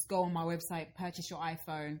you just go on my website, purchase your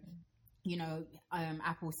iPhone. You know,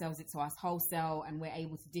 Apple sells it to us wholesale, and we're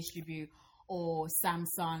able to distribute. Or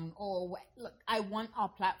Samsung, or look, I want our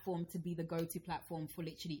platform to be the go-to platform for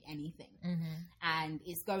literally anything. And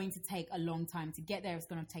it's going to take a long time to get there. It's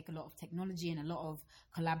going to take a lot of technology and a lot of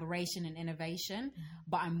collaboration and innovation,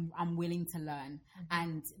 but I'm willing to learn.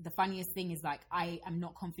 And the funniest thing is, like, I am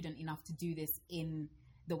not confident enough to do this in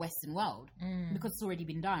the Western world because it's already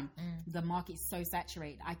been done. The market's so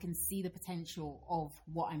saturated. I can see the potential of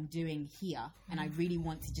what I'm doing here, and I really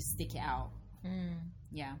want to just stick it out.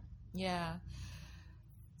 Yeah.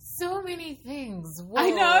 So many things. Whoa. I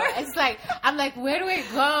know. It's like, I'm like, where do I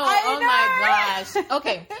go? My gosh.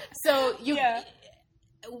 Okay. So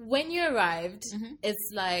when you arrived,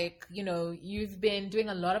 it's like, you know, you've been doing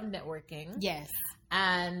a lot of networking. Yes.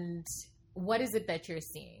 And what is it that you're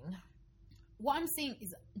seeing? What I'm seeing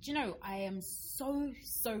is, do you know, I am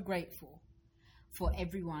so grateful for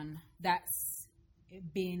everyone that's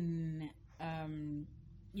been,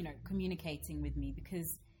 you know, communicating with me,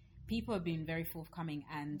 because people have been very forthcoming,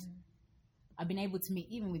 and I've been able to meet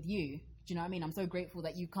even with you. Do you know what I mean? I'm so grateful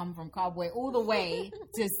that you come from Kabwe all the way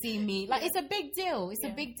to see me. Like, it's a big deal. It's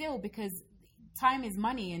a big deal, because time is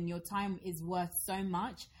money, and your time is worth so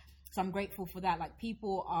much. So I'm grateful for that. Like,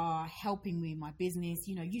 people are helping me in my business.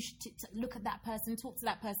 You know, you should look at that person, talk to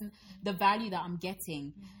that person. The value that I'm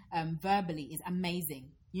getting verbally is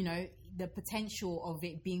amazing. You know, the potential of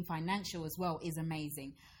it being financial as well is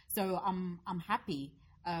amazing. So I'm happy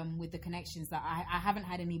with the connections that I haven't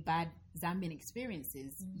had any bad Zambian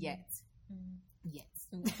experiences yet.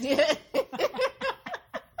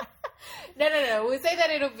 No. We'll say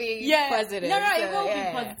that it'll be positive. No, it will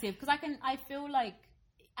be positive, because I feel like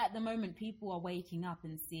at the moment people are waking up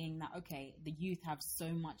and seeing that, okay, the youth have so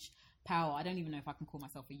much power. I don't even know if I can call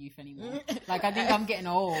myself a youth anymore. Like, I think I'm getting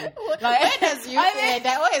old. Like, where does youth end?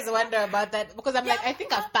 I always wonder about that, because I'm like, I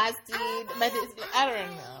think I've passed it, but I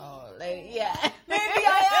don't know. Like, maybe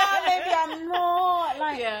I am, maybe I'm not.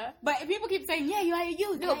 Like, but people keep saying, you are a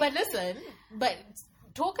youth. No, but listen,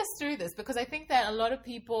 talk us through this, because I think that a lot of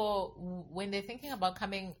people, when they're thinking about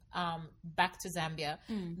coming back to Zambia,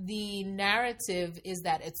 the narrative is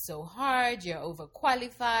that it's so hard, you're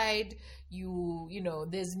overqualified, you know,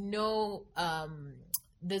 there's no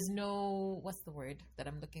what's the word that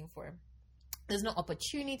I'm looking for? There's no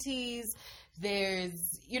opportunities. There's,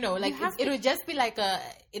 like it would just be like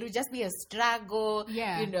it would just be a struggle.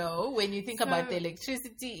 Yeah. When you think about the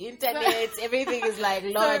electricity, internet, everything is like,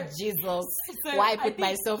 Lord Jesus, why put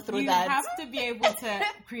myself through that? You have to be able to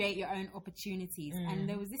create your own opportunities. And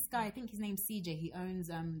there was this guy, I think his name's CJ. He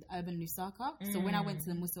owns Urban Lusaka. So when I went to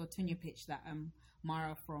the Musa Otunya pitch that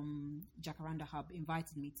Mara from Jacaranda Hub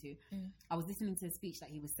invited me to, I was listening to the speech that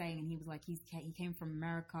he was saying, and he was like, he came from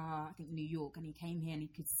America, I think New York, and he came here and he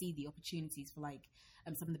could see the opportunities for like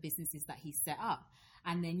some of the businesses that he set up.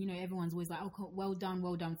 And then, everyone's always like, oh, well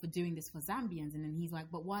done for doing this for Zambians. And then he's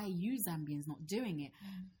like, but why are you Zambians not doing it?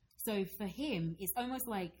 So for him, it's almost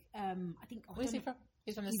like, I think... Where is he from?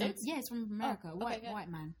 He's from the States? Yeah, he's from America. Oh, white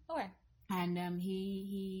man. Okay. And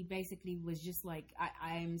he basically was just like,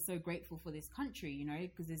 I'm so grateful for this country,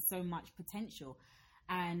 because there's so much potential.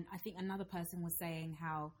 And I think another person was saying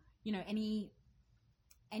how,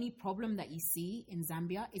 any problem that you see in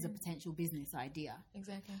Zambia is a potential business idea.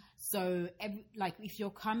 Exactly. So, if you're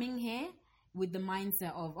coming here with the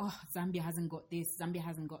mindset of, oh, Zambia hasn't got this, Zambia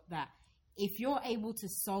hasn't got that, if you're able to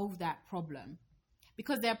solve that problem,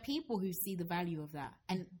 because there are people who see the value of that.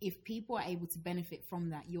 And if people are able to benefit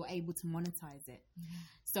from that, you're able to monetize it.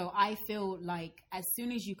 So I feel like as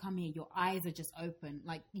soon as you come here, your eyes are just open.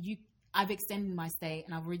 Like I've extended my stay,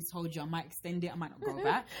 and I've already told you I might extend it. I might not go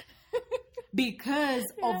back because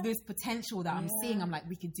of this potential that I'm seeing. I'm like,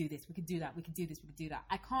 we could do this. We could do that. We could do this. We could do that.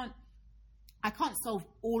 I can't solve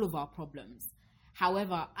all of our problems.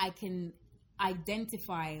 However, I can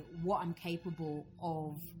identify what I'm capable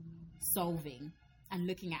of solving and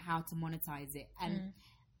looking at how to monetize it. And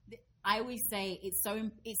I always say it's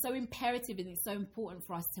so imperative and it's so important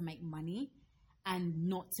for us to make money and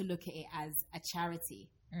not to look at it as a charity.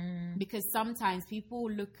 Because sometimes people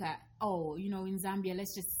look at, in Zambia,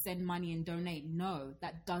 let's just send money and donate. No,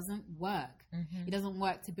 that doesn't work. It doesn't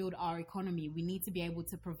work to build our economy. We need to be able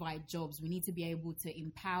to provide jobs. We need to be able to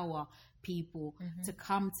empower people to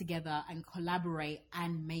come together and collaborate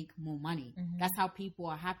and make more money. That's how people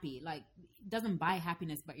are happy. Like, it doesn't buy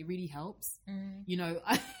happiness, but it really helps.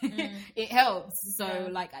 It helps. So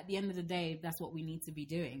at the end of the day, that's what we need to be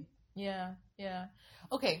doing. Yeah.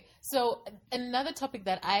 Okay, so another topic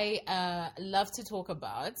that I love to talk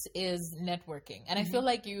about is networking. And I feel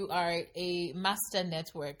like you are a master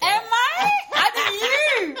networker. Am I? How do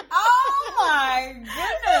you? Oh my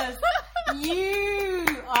goodness. You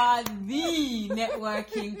are the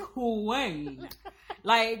networking queen.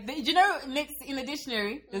 Like, next in the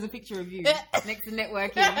dictionary, there's a picture of you next to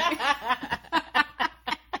networking.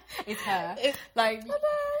 It's her.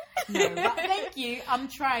 No, but thank you. I'm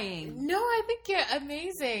trying. No, I think you're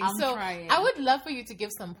amazing. I'm trying. I would love for you to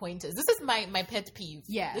give some pointers. This is my pet peeve.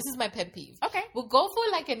 Yeah. This is my pet peeve. Okay. We'll go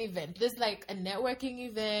for like an event. There's like a networking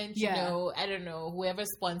event, I don't know, whoever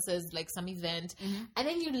sponsors like some event. And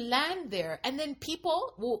then you land there and then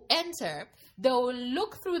people will enter. They'll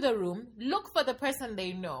look through the room, look for the person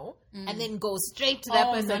they know, and then go straight to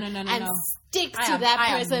that person and stick to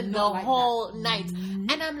that person the whole night.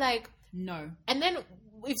 And I'm like, no. And then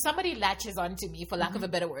if somebody latches onto me, for lack of a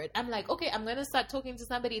better word, I'm like, okay, I'm gonna start talking to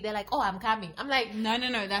somebody. They're like, oh, I'm coming. I'm like, no,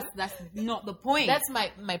 that's not the point. That's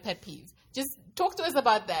my pet peeve. Just talk to us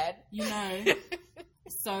about that.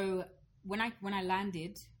 So when I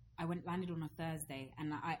landed, landed on a Thursday,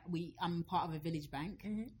 and I'm part of a village bank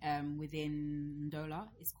within Ndola.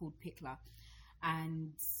 It's called Pikla.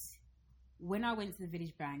 And when I went to the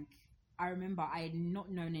village bank, I remember I had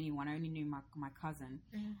not known anyone. I only knew my cousin,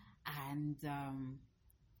 and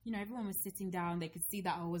everyone was sitting down. They could see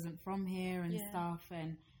that I wasn't from here and stuff.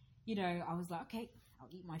 And, I was like, okay, I'll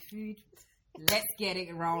eat my food. Let's get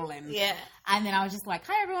it rolling. Yeah. And then I was just like,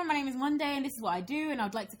 hi, everyone. My name is Monday, and this is what I do. And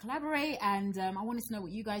I'd like to collaborate. And I wanted to know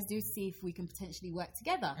what you guys do, see if we can potentially work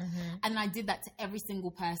together. And I did that to every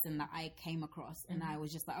single person that I came across. And I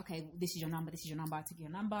was just like, okay, this is your number. This is your number. I took your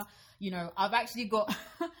number. I've actually got...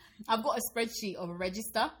 I've got a spreadsheet of a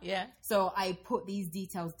register. Yeah. So I put these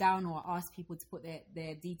details down, or ask people to put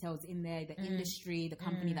their details in there, the industry, the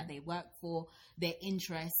company that they work for, their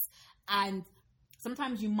interests. And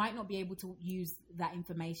sometimes you might not be able to use that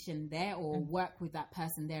information there or work with that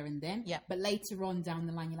person there and then. Yeah. But later on down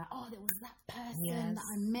the line, you're like, oh, there was that person that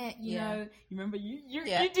I met, you know. You remember you do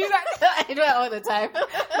that? I do it all the time.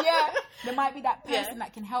 There might be that person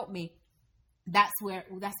that can help me. That's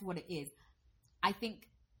what it is. I think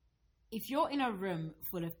if you're in a room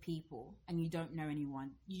full of people and you don't know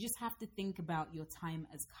anyone, you just have to think about your time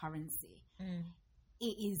as currency.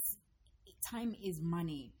 Time is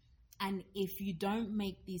money. And if you don't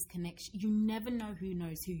make these connections, you never know who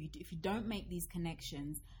knows who you do. If you don't make these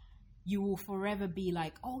connections, you will forever be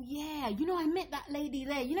like, oh yeah, you know, I met that lady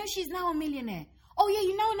there. You know, she's now a millionaire. Oh yeah,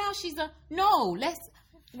 you know, now she's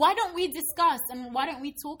why don't we discuss and why don't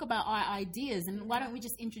we talk about our ideas and why don't we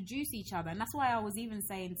just introduce each other? And that's why I was even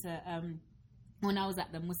saying to, when I was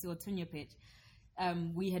at the Musi Otunya pitch,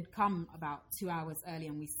 we had come about 2 hours early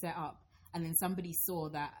and we set up, and then somebody saw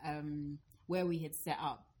that where we had set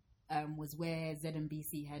up was where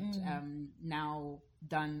ZNBC had now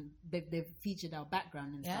done, they've featured our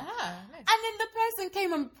background and stuff. Yeah, nice. And then the person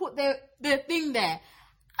came and put their thing there.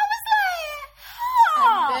 I was like,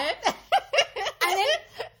 huh. And then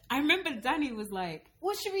I remember Danny was like,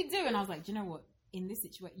 what should we do? And I was like, do you know what? In this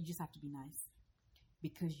situation, you just have to be nice.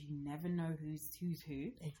 Because you never know who's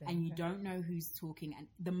who, exactly. And you don't know who's talking. And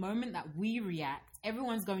the moment that we react,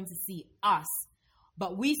 everyone's going to see us,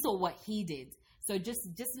 but we saw what he did. So just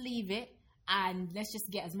leave it, and let's just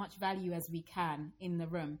get as much value as we can in the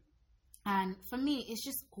room. And for me, it's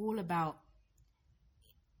just all about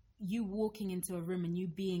you walking into a room and you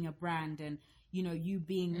being a brand, and you know, you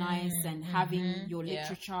being nice and having your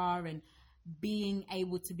literature and being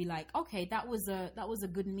able to be like, okay, that was a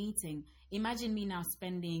good meeting. Imagine me now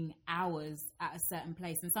spending hours at a certain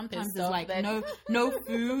place, and sometimes there's like no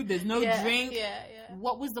food, there's no drink.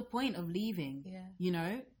 What was the point of leaving? You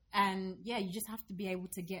know? And you just have to be able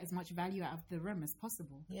to get as much value out of the room as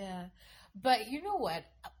possible. Yeah, but you know what?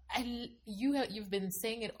 You've been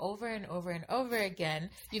saying it over and over and over again.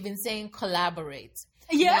 You've been saying collaborate.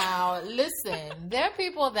 Yeah. Now, listen, there are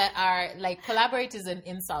people that are like, collaborate is an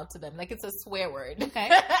insult to them. Like, it's a swear word. Okay.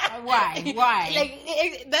 Why?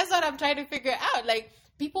 Like, that's what I'm trying to figure out. Like,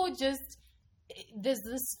 people just, there's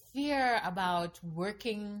this fear about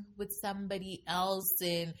working with somebody else,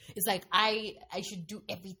 and it's like, I should do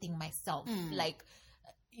everything myself. Like,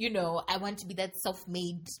 you know, I want to be that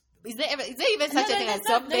self-made. Is there even such a thing as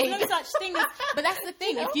self-made? There's no such thing. But that's the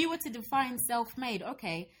thing. You know? If you were to define self-made,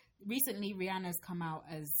 okay, recently Rihanna's come out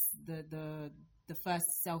as the first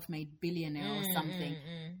self-made billionaire or something.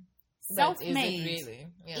 Self-made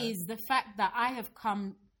is the fact that I have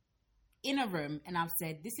come in a room and I've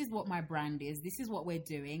said, this is what my brand is, this is what we're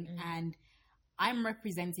doing, and I'm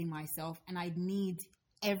representing myself, and I need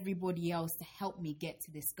everybody else to help me get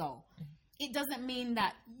to this goal. It doesn't mean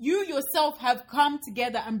that you yourself have come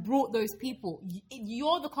together and brought those people.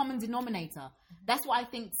 You're the common denominator. That's what I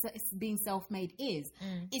think being self-made is.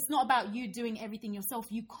 It's not about you doing everything yourself.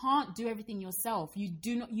 You can't do everything yourself.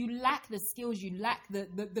 You lack the skills, you lack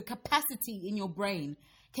the capacity in your brain.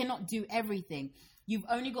 Cannot do everything. You've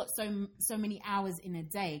only got so many hours in a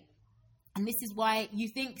day. And this is why you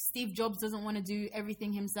think Steve Jobs doesn't want to do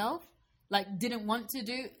everything himself? Like, didn't want to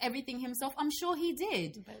do everything himself? I'm sure he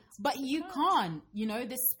did. But you can't. You know,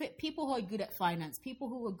 there's people who are good at finance, people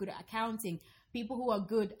who are good at accounting, people who are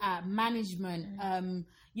good at management,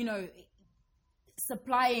 you know,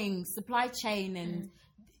 supply chain, and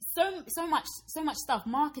so much stuff,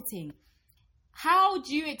 marketing. How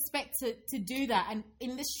do you expect to do that? And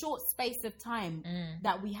in this short space of time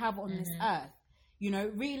that we have on this earth, you know,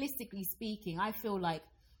 realistically speaking, I feel like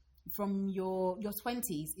from your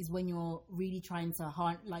 20s is when you're really trying to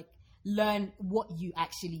learn what you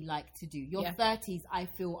actually like to do. Your 30s, I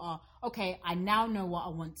feel, are, okay, I now know what I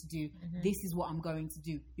want to do. This is what I'm going to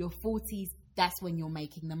do. Your 40s, that's when you're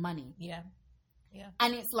making the money. Yeah.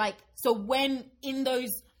 And it's like, so when in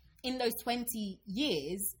those 20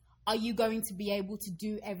 years, are you going to be able to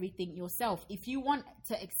do everything yourself? If you want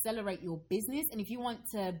to accelerate your business, and if you want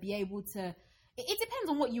to be able to, it depends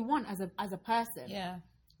on what you want as a person. Yeah.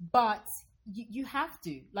 But you have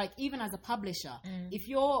to, like, even as a publisher, if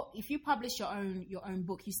you publish your own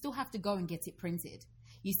book, you still have to go and get it printed.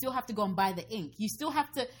 You still have to go and buy the ink. You still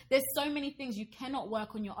have to, there's so many things. You cannot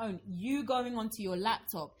work on your own. You going onto your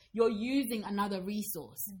laptop, you're using another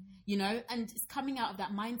resource, you know, and it's coming out of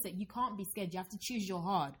that mindset. You can't be scared. You have to choose your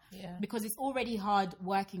hard, because it's already hard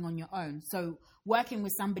working on your own. So working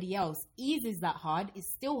with somebody else eases that hard.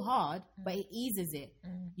 It's still hard, but it eases it.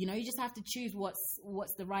 You know, you just have to choose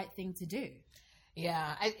what's the right thing to do.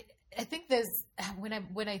 Yeah. I think there's, when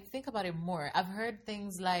I think about it more, I've heard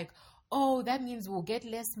things like, oh, that means we'll get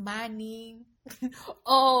less money.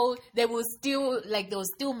 Oh, they'll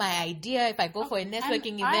steal my idea if I go for a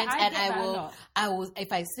networking event, and I will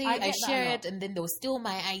if I say I share it, and then they'll steal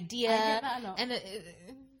my idea. I get that a lot. And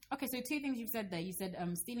okay, so two things you've said there. You said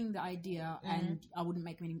stealing the idea, and I wouldn't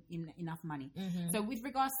make enough money. So with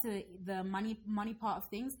regards to the money part of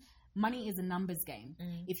things, money is a numbers game.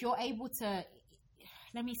 If you're able to,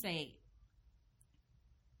 let me say,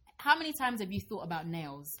 how many times have you thought about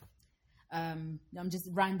nails? I'm just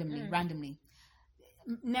randomly.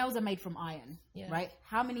 Nails are made from iron, right?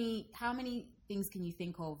 How many things can you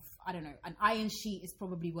think of? I don't know. An iron sheet is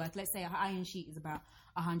probably worth, let's say an iron sheet is about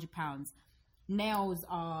 £100. Nails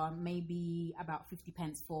are maybe about 50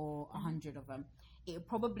 pence for 100 of them. It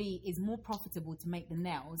probably is more profitable to make the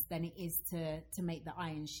nails than it is to make the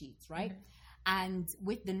iron sheets, right? And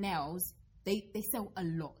with the nails, they sell a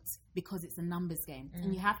lot because it's a numbers game.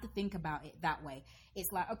 And you have to think about it that way.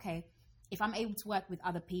 It's like, okay, if I'm able to work with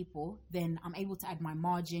other people, then I'm able to add my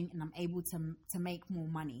margin and I'm able to make more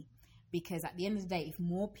money. Because at the end of the day, if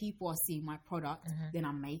more people are seeing my product, then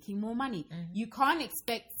I'm making more money. You can't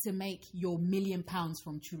expect to make your £1 million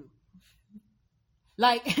from True.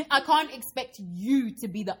 Like, I can't expect you to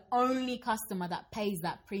be the only customer that pays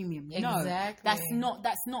that premium. Exactly. No,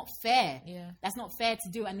 that's not fair. Yeah. That's not fair to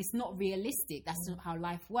do, and it's not realistic. That's not how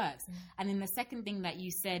life works. And then the second thing that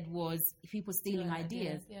you said was people stealing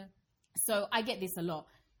ideas. Yeah. So I get this a lot.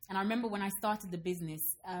 And I remember when I started the business,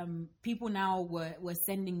 people now were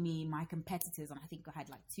sending me my competitors. And I think I had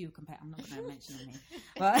like 2 competitors. I'm not going to mention their name.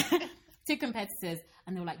 But 2 competitors.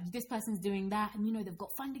 And they were like, this person's doing that. And, they've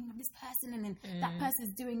got funding from this person. And then that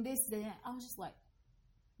person's doing this. I was just like,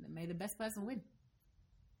 may the best person win.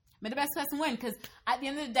 May the best person win. Because at the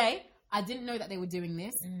end of the day, I didn't know that they were doing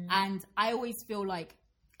this. And I always feel like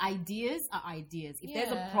ideas are ideas. If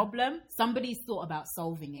there's a problem, somebody's thought about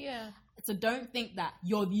solving it. Yeah. So don't think that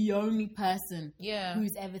you're the only person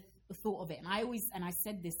who's ever thought of it. And I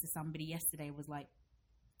said this to somebody yesterday, was like,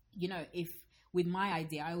 if with my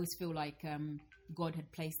idea, I always feel like God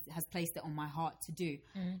has placed it on my heart to do.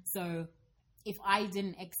 So if I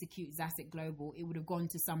didn't execute Zasset Global, it would have gone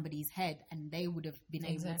to somebody's head and they would have been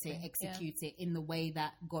able to execute it in the way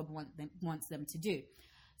that God wants them to do.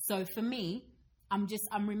 So for me, I'm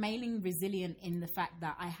remaining resilient in the fact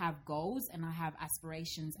that I have goals and I have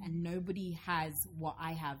aspirations, and nobody has what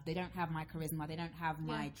I have. They don't have my charisma. They don't have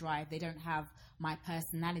my drive. They don't have my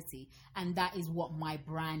personality. And that is what my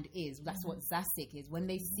brand is. That's what Zastic is. When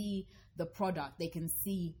they see the product, they can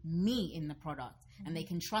see me in the product and they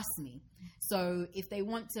can trust me. So if they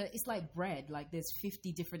want to, it's like bread. Like there's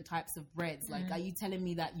 50 different types of breads. Like, are you telling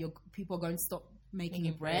me that your people are going to stop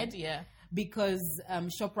making bread? Yeah. Because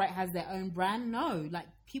ShopRite has their own brand? No, like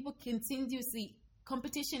people continuously,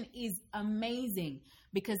 competition is amazing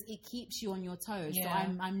because it keeps you on your toes. Yeah.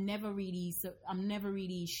 So I'm never really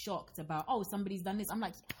shocked about, somebody's done this. I'm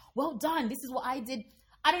like, well done. This is what I did.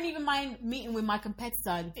 I don't even mind meeting with my competitor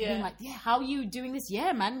and being like, how are you doing this?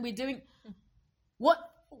 Yeah, man, we're doing what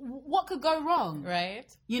could go wrong? Right.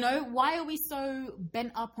 Why are we so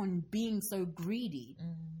bent up on being so greedy?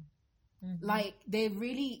 Like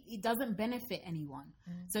it doesn't benefit anyone.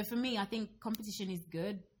 So for me, I think competition is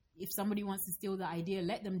good. If somebody wants to steal the idea,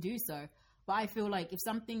 let them do so. But I feel like if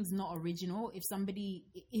something's not original, if somebody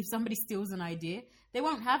steals an idea, they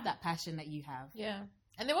won't have that passion that you have. Yeah.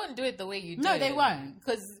 And they won't do it the way you do. No, they won't.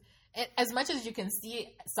 Because as much as you can see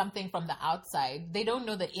something from the outside, they don't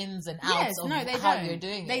know the ins and outs of how you're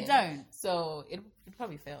doing it. They don't. So it'd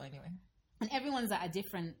probably fail anyway. And everyone's at a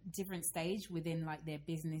different stage within like their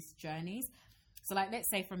business journeys. So like, let's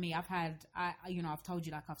say for me, I've told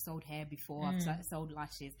you like I've sold hair before, I've sold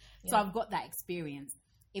lashes. So I've got that experience.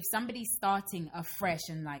 If somebody's starting afresh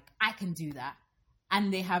and like, I can do that,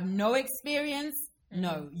 and they have no experience,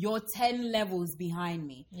 no, you're 10 levels behind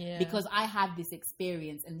me because I have this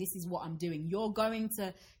experience and this is what I'm doing. You're going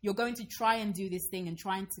to try and do this thing and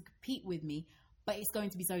trying to compete with me, but it's going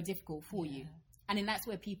to be so difficult for you. And then that's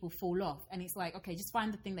where people fall off. And it's like, okay, just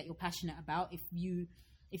find the thing that you're passionate about. If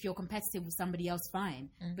you're competitive with somebody else, fine,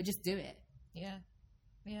 but just do it. Yeah.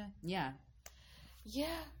 You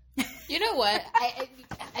know what? I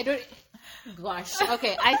don't. Gosh.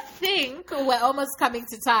 Okay. I think we're almost coming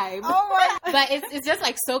to time. Oh my! But it's just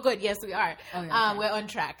like so good. Yes, we are. Okay, okay. We're on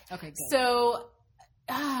track. Okay. Good. So.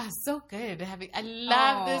 So good I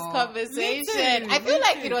love this conversation. I feel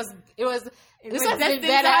like it was been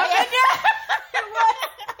better.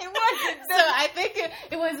 It wasn't. So I think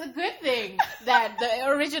it was a good thing that the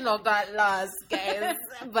original got lost, guys.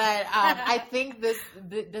 But I think there's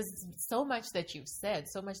so much that you've said.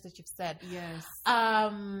 Yes.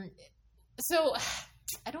 So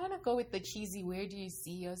I don't want to go with the cheesy, where do you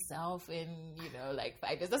see yourself in, 5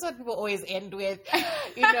 years? That's what people always end with, and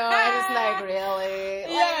it's like, really?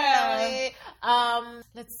 Yeah. Really?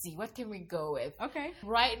 Let's see, what can we go with? Okay.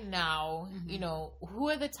 Right now, who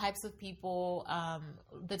are the types of people,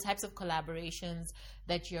 the types of collaborations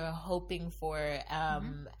that you're hoping for,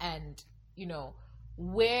 and,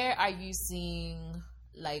 where are you seeing,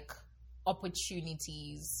 like,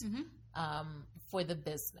 opportunities for the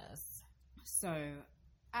business? So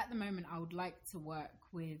at the moment, I would like to work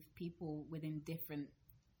with people within different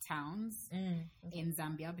towns in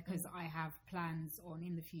Zambia, because I have plans on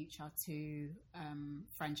in the future to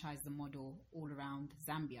franchise the model all around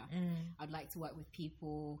Zambia. I'd like to work with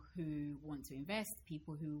people who want to invest,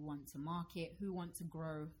 people who want to market, who want to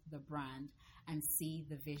grow the brand and see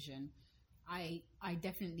the vision. I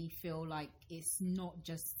definitely feel like it's not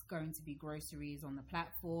just going to be groceries on the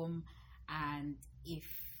platform, and if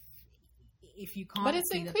you can't, but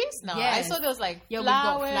it's increased now. Yes. I saw there was like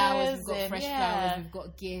flowers, we've got fresh flowers, we've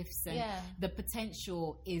got gifts, and the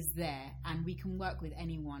potential is there, and we can work with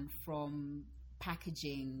anyone from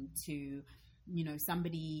packaging to, you know,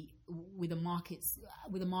 somebody with a market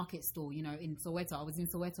store, you know, in Soweto. I was in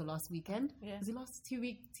Soweto last weekend. Was it last 2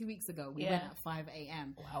 weeks ago? We went at 5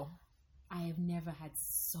 a.m. Wow. I have never had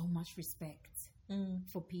so much respect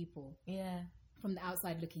for people. From the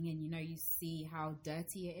outside looking in, you know, you see how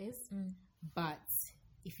dirty it is, but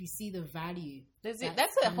if you see the value, that's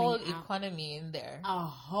a whole economy in there. A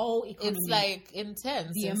whole economy. It's like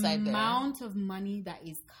intense. The inside amount there. of money that's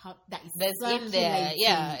in there.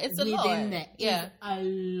 Yeah, it's a lot. There is a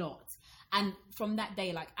lot. And from that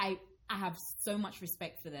day, like I have so much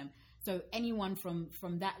respect for them. So anyone from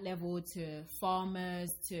that level to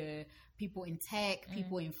farmers to people in tech,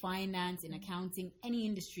 people in finance, in accounting, any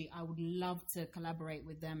industry, I would love to collaborate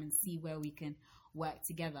with them and see where we can work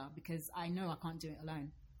together, because I know I can't do it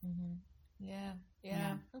alone. Yeah.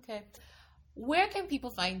 Okay. Where can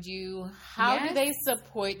people find you? How do they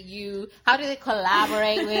support you? How do they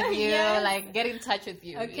collaborate with you? Like, get in touch with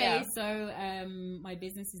you. Okay, so my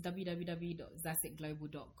business is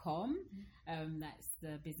www.zasicglobal.com. That's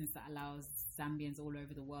the business that allows Zambians all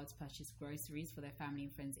over the world to purchase groceries for their family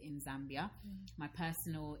and friends in Zambia. My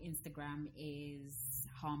personal Instagram is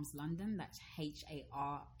Harms London. That's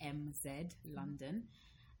HARMZ London.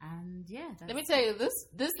 And let me tell you,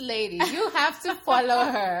 this lady, you have to follow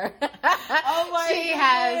her. She goodness.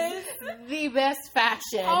 has the best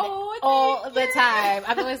fashion all the time.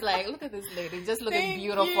 I'm always like, look at this lady, just looking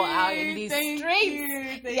beautiful out in these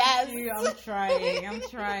streets. Thank you. I'm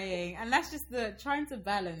trying. And that's just trying to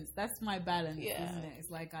balance. That's my balance, isn't it? It's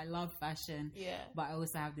like, I love fashion, but I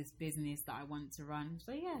also have this business that I want to run.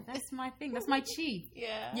 So that's my thing. That's my chi.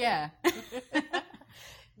 Yeah.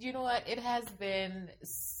 You know what? It has been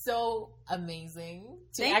so amazing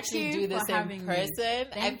to actually do this in person.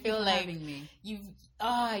 I feel like you've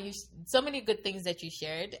so many good things that you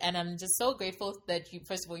shared, and I'm just so grateful that you.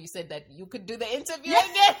 First of all, you said that you could do the interview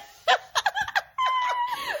again.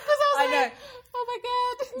 I know. Oh my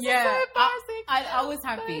god! This is so embarrassing. I was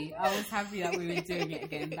happy. I was happy that we were doing it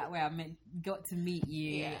again. That way, I got to meet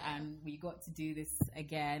you, and we got to do this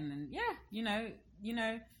again. And you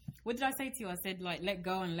know. What did I say to you? I said, like, let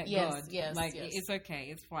go and let God. It's okay.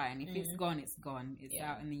 It's fine. If it's gone, it's gone. It's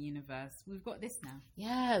out in the universe. We've got this now.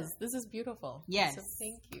 Yes. This is beautiful. Yes. So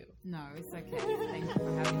thank you. No, it's okay. Thank you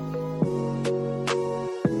for having me.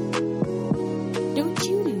 Don't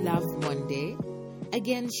you love Monday?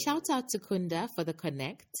 Again, shout out to Kunda for the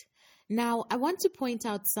connect. Now, I want to point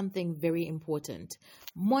out something very important.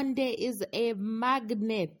 Monday is a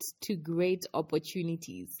magnet to great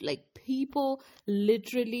opportunities. Like, people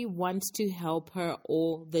literally want to help her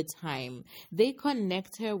all the time. They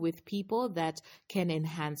connect her with people that can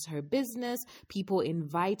enhance her business. People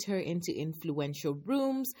invite her into influential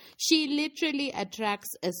rooms. She literally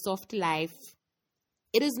attracts a soft life.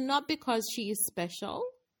 It is not because she is special.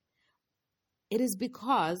 It is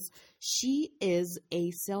because she is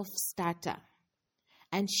a self-starter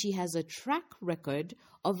and she has a track record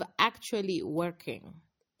of actually working.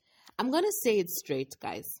 I'm going to say it straight,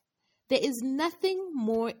 guys. There is nothing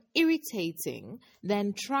more irritating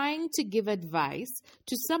than trying to give advice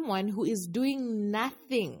to someone who is doing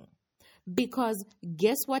nothing. Because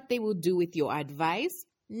guess what they will do with your advice?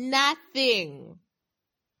 Nothing.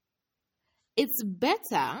 It's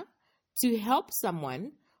better to help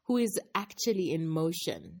someone who is actually in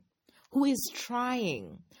motion, who is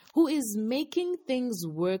trying, who is making things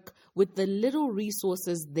work with the little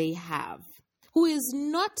resources they have, who is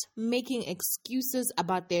not making excuses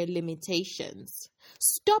about their limitations.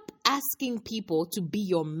 Stop asking people to be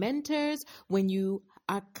your mentors when you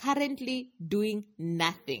are currently doing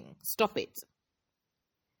nothing. Stop it.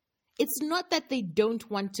 It's not that they don't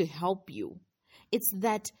want to help you. It's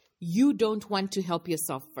that you don't want to help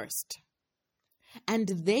yourself first. And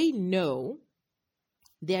they know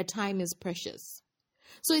their time is precious.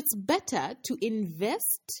 So it's better to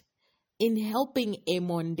invest in helping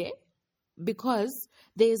Emonde because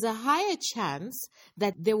there is a higher chance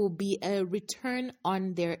that there will be a return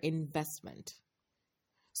on their investment.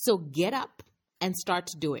 So get up and start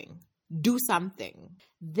doing. Do something.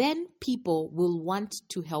 Then people will want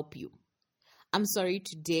to help you. I'm sorry,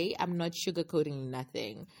 today I'm not sugarcoating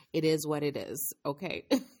nothing. It is what it is, okay?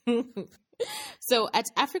 So at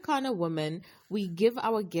Africana Woman, we give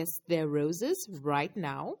our guests their roses right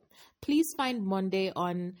now. Please find Monday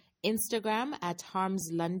on Instagram at Harms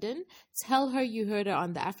London. Tell her you heard her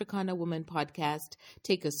on the Africana Woman podcast.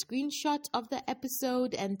 Take a screenshot of the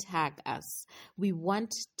episode and tag us. We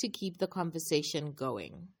want to keep the conversation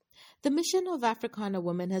going. The mission of Africana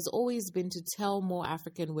Woman has always been to tell more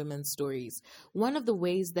African women's stories. One of the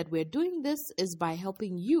ways that we're doing this is by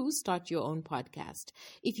helping you start your own podcast.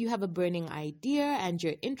 If you have a burning idea and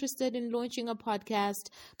you're interested in launching a podcast,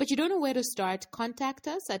 but you don't know where to start, contact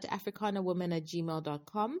us at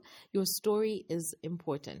africanawoman@gmail.com. Your story is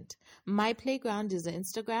important. My playground is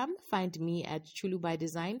Instagram. Find me at Chulu by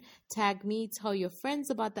Design. Tag me, tell your friends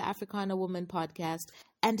about the Africana Woman podcast.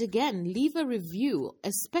 And again, leave a review,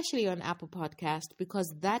 especially on Apple Podcast,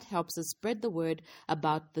 because that helps us spread the word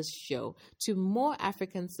about this show to more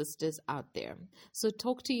African sisters out there. So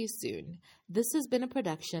talk to you soon. This has been a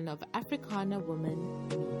production of Africana Woman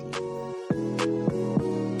Media.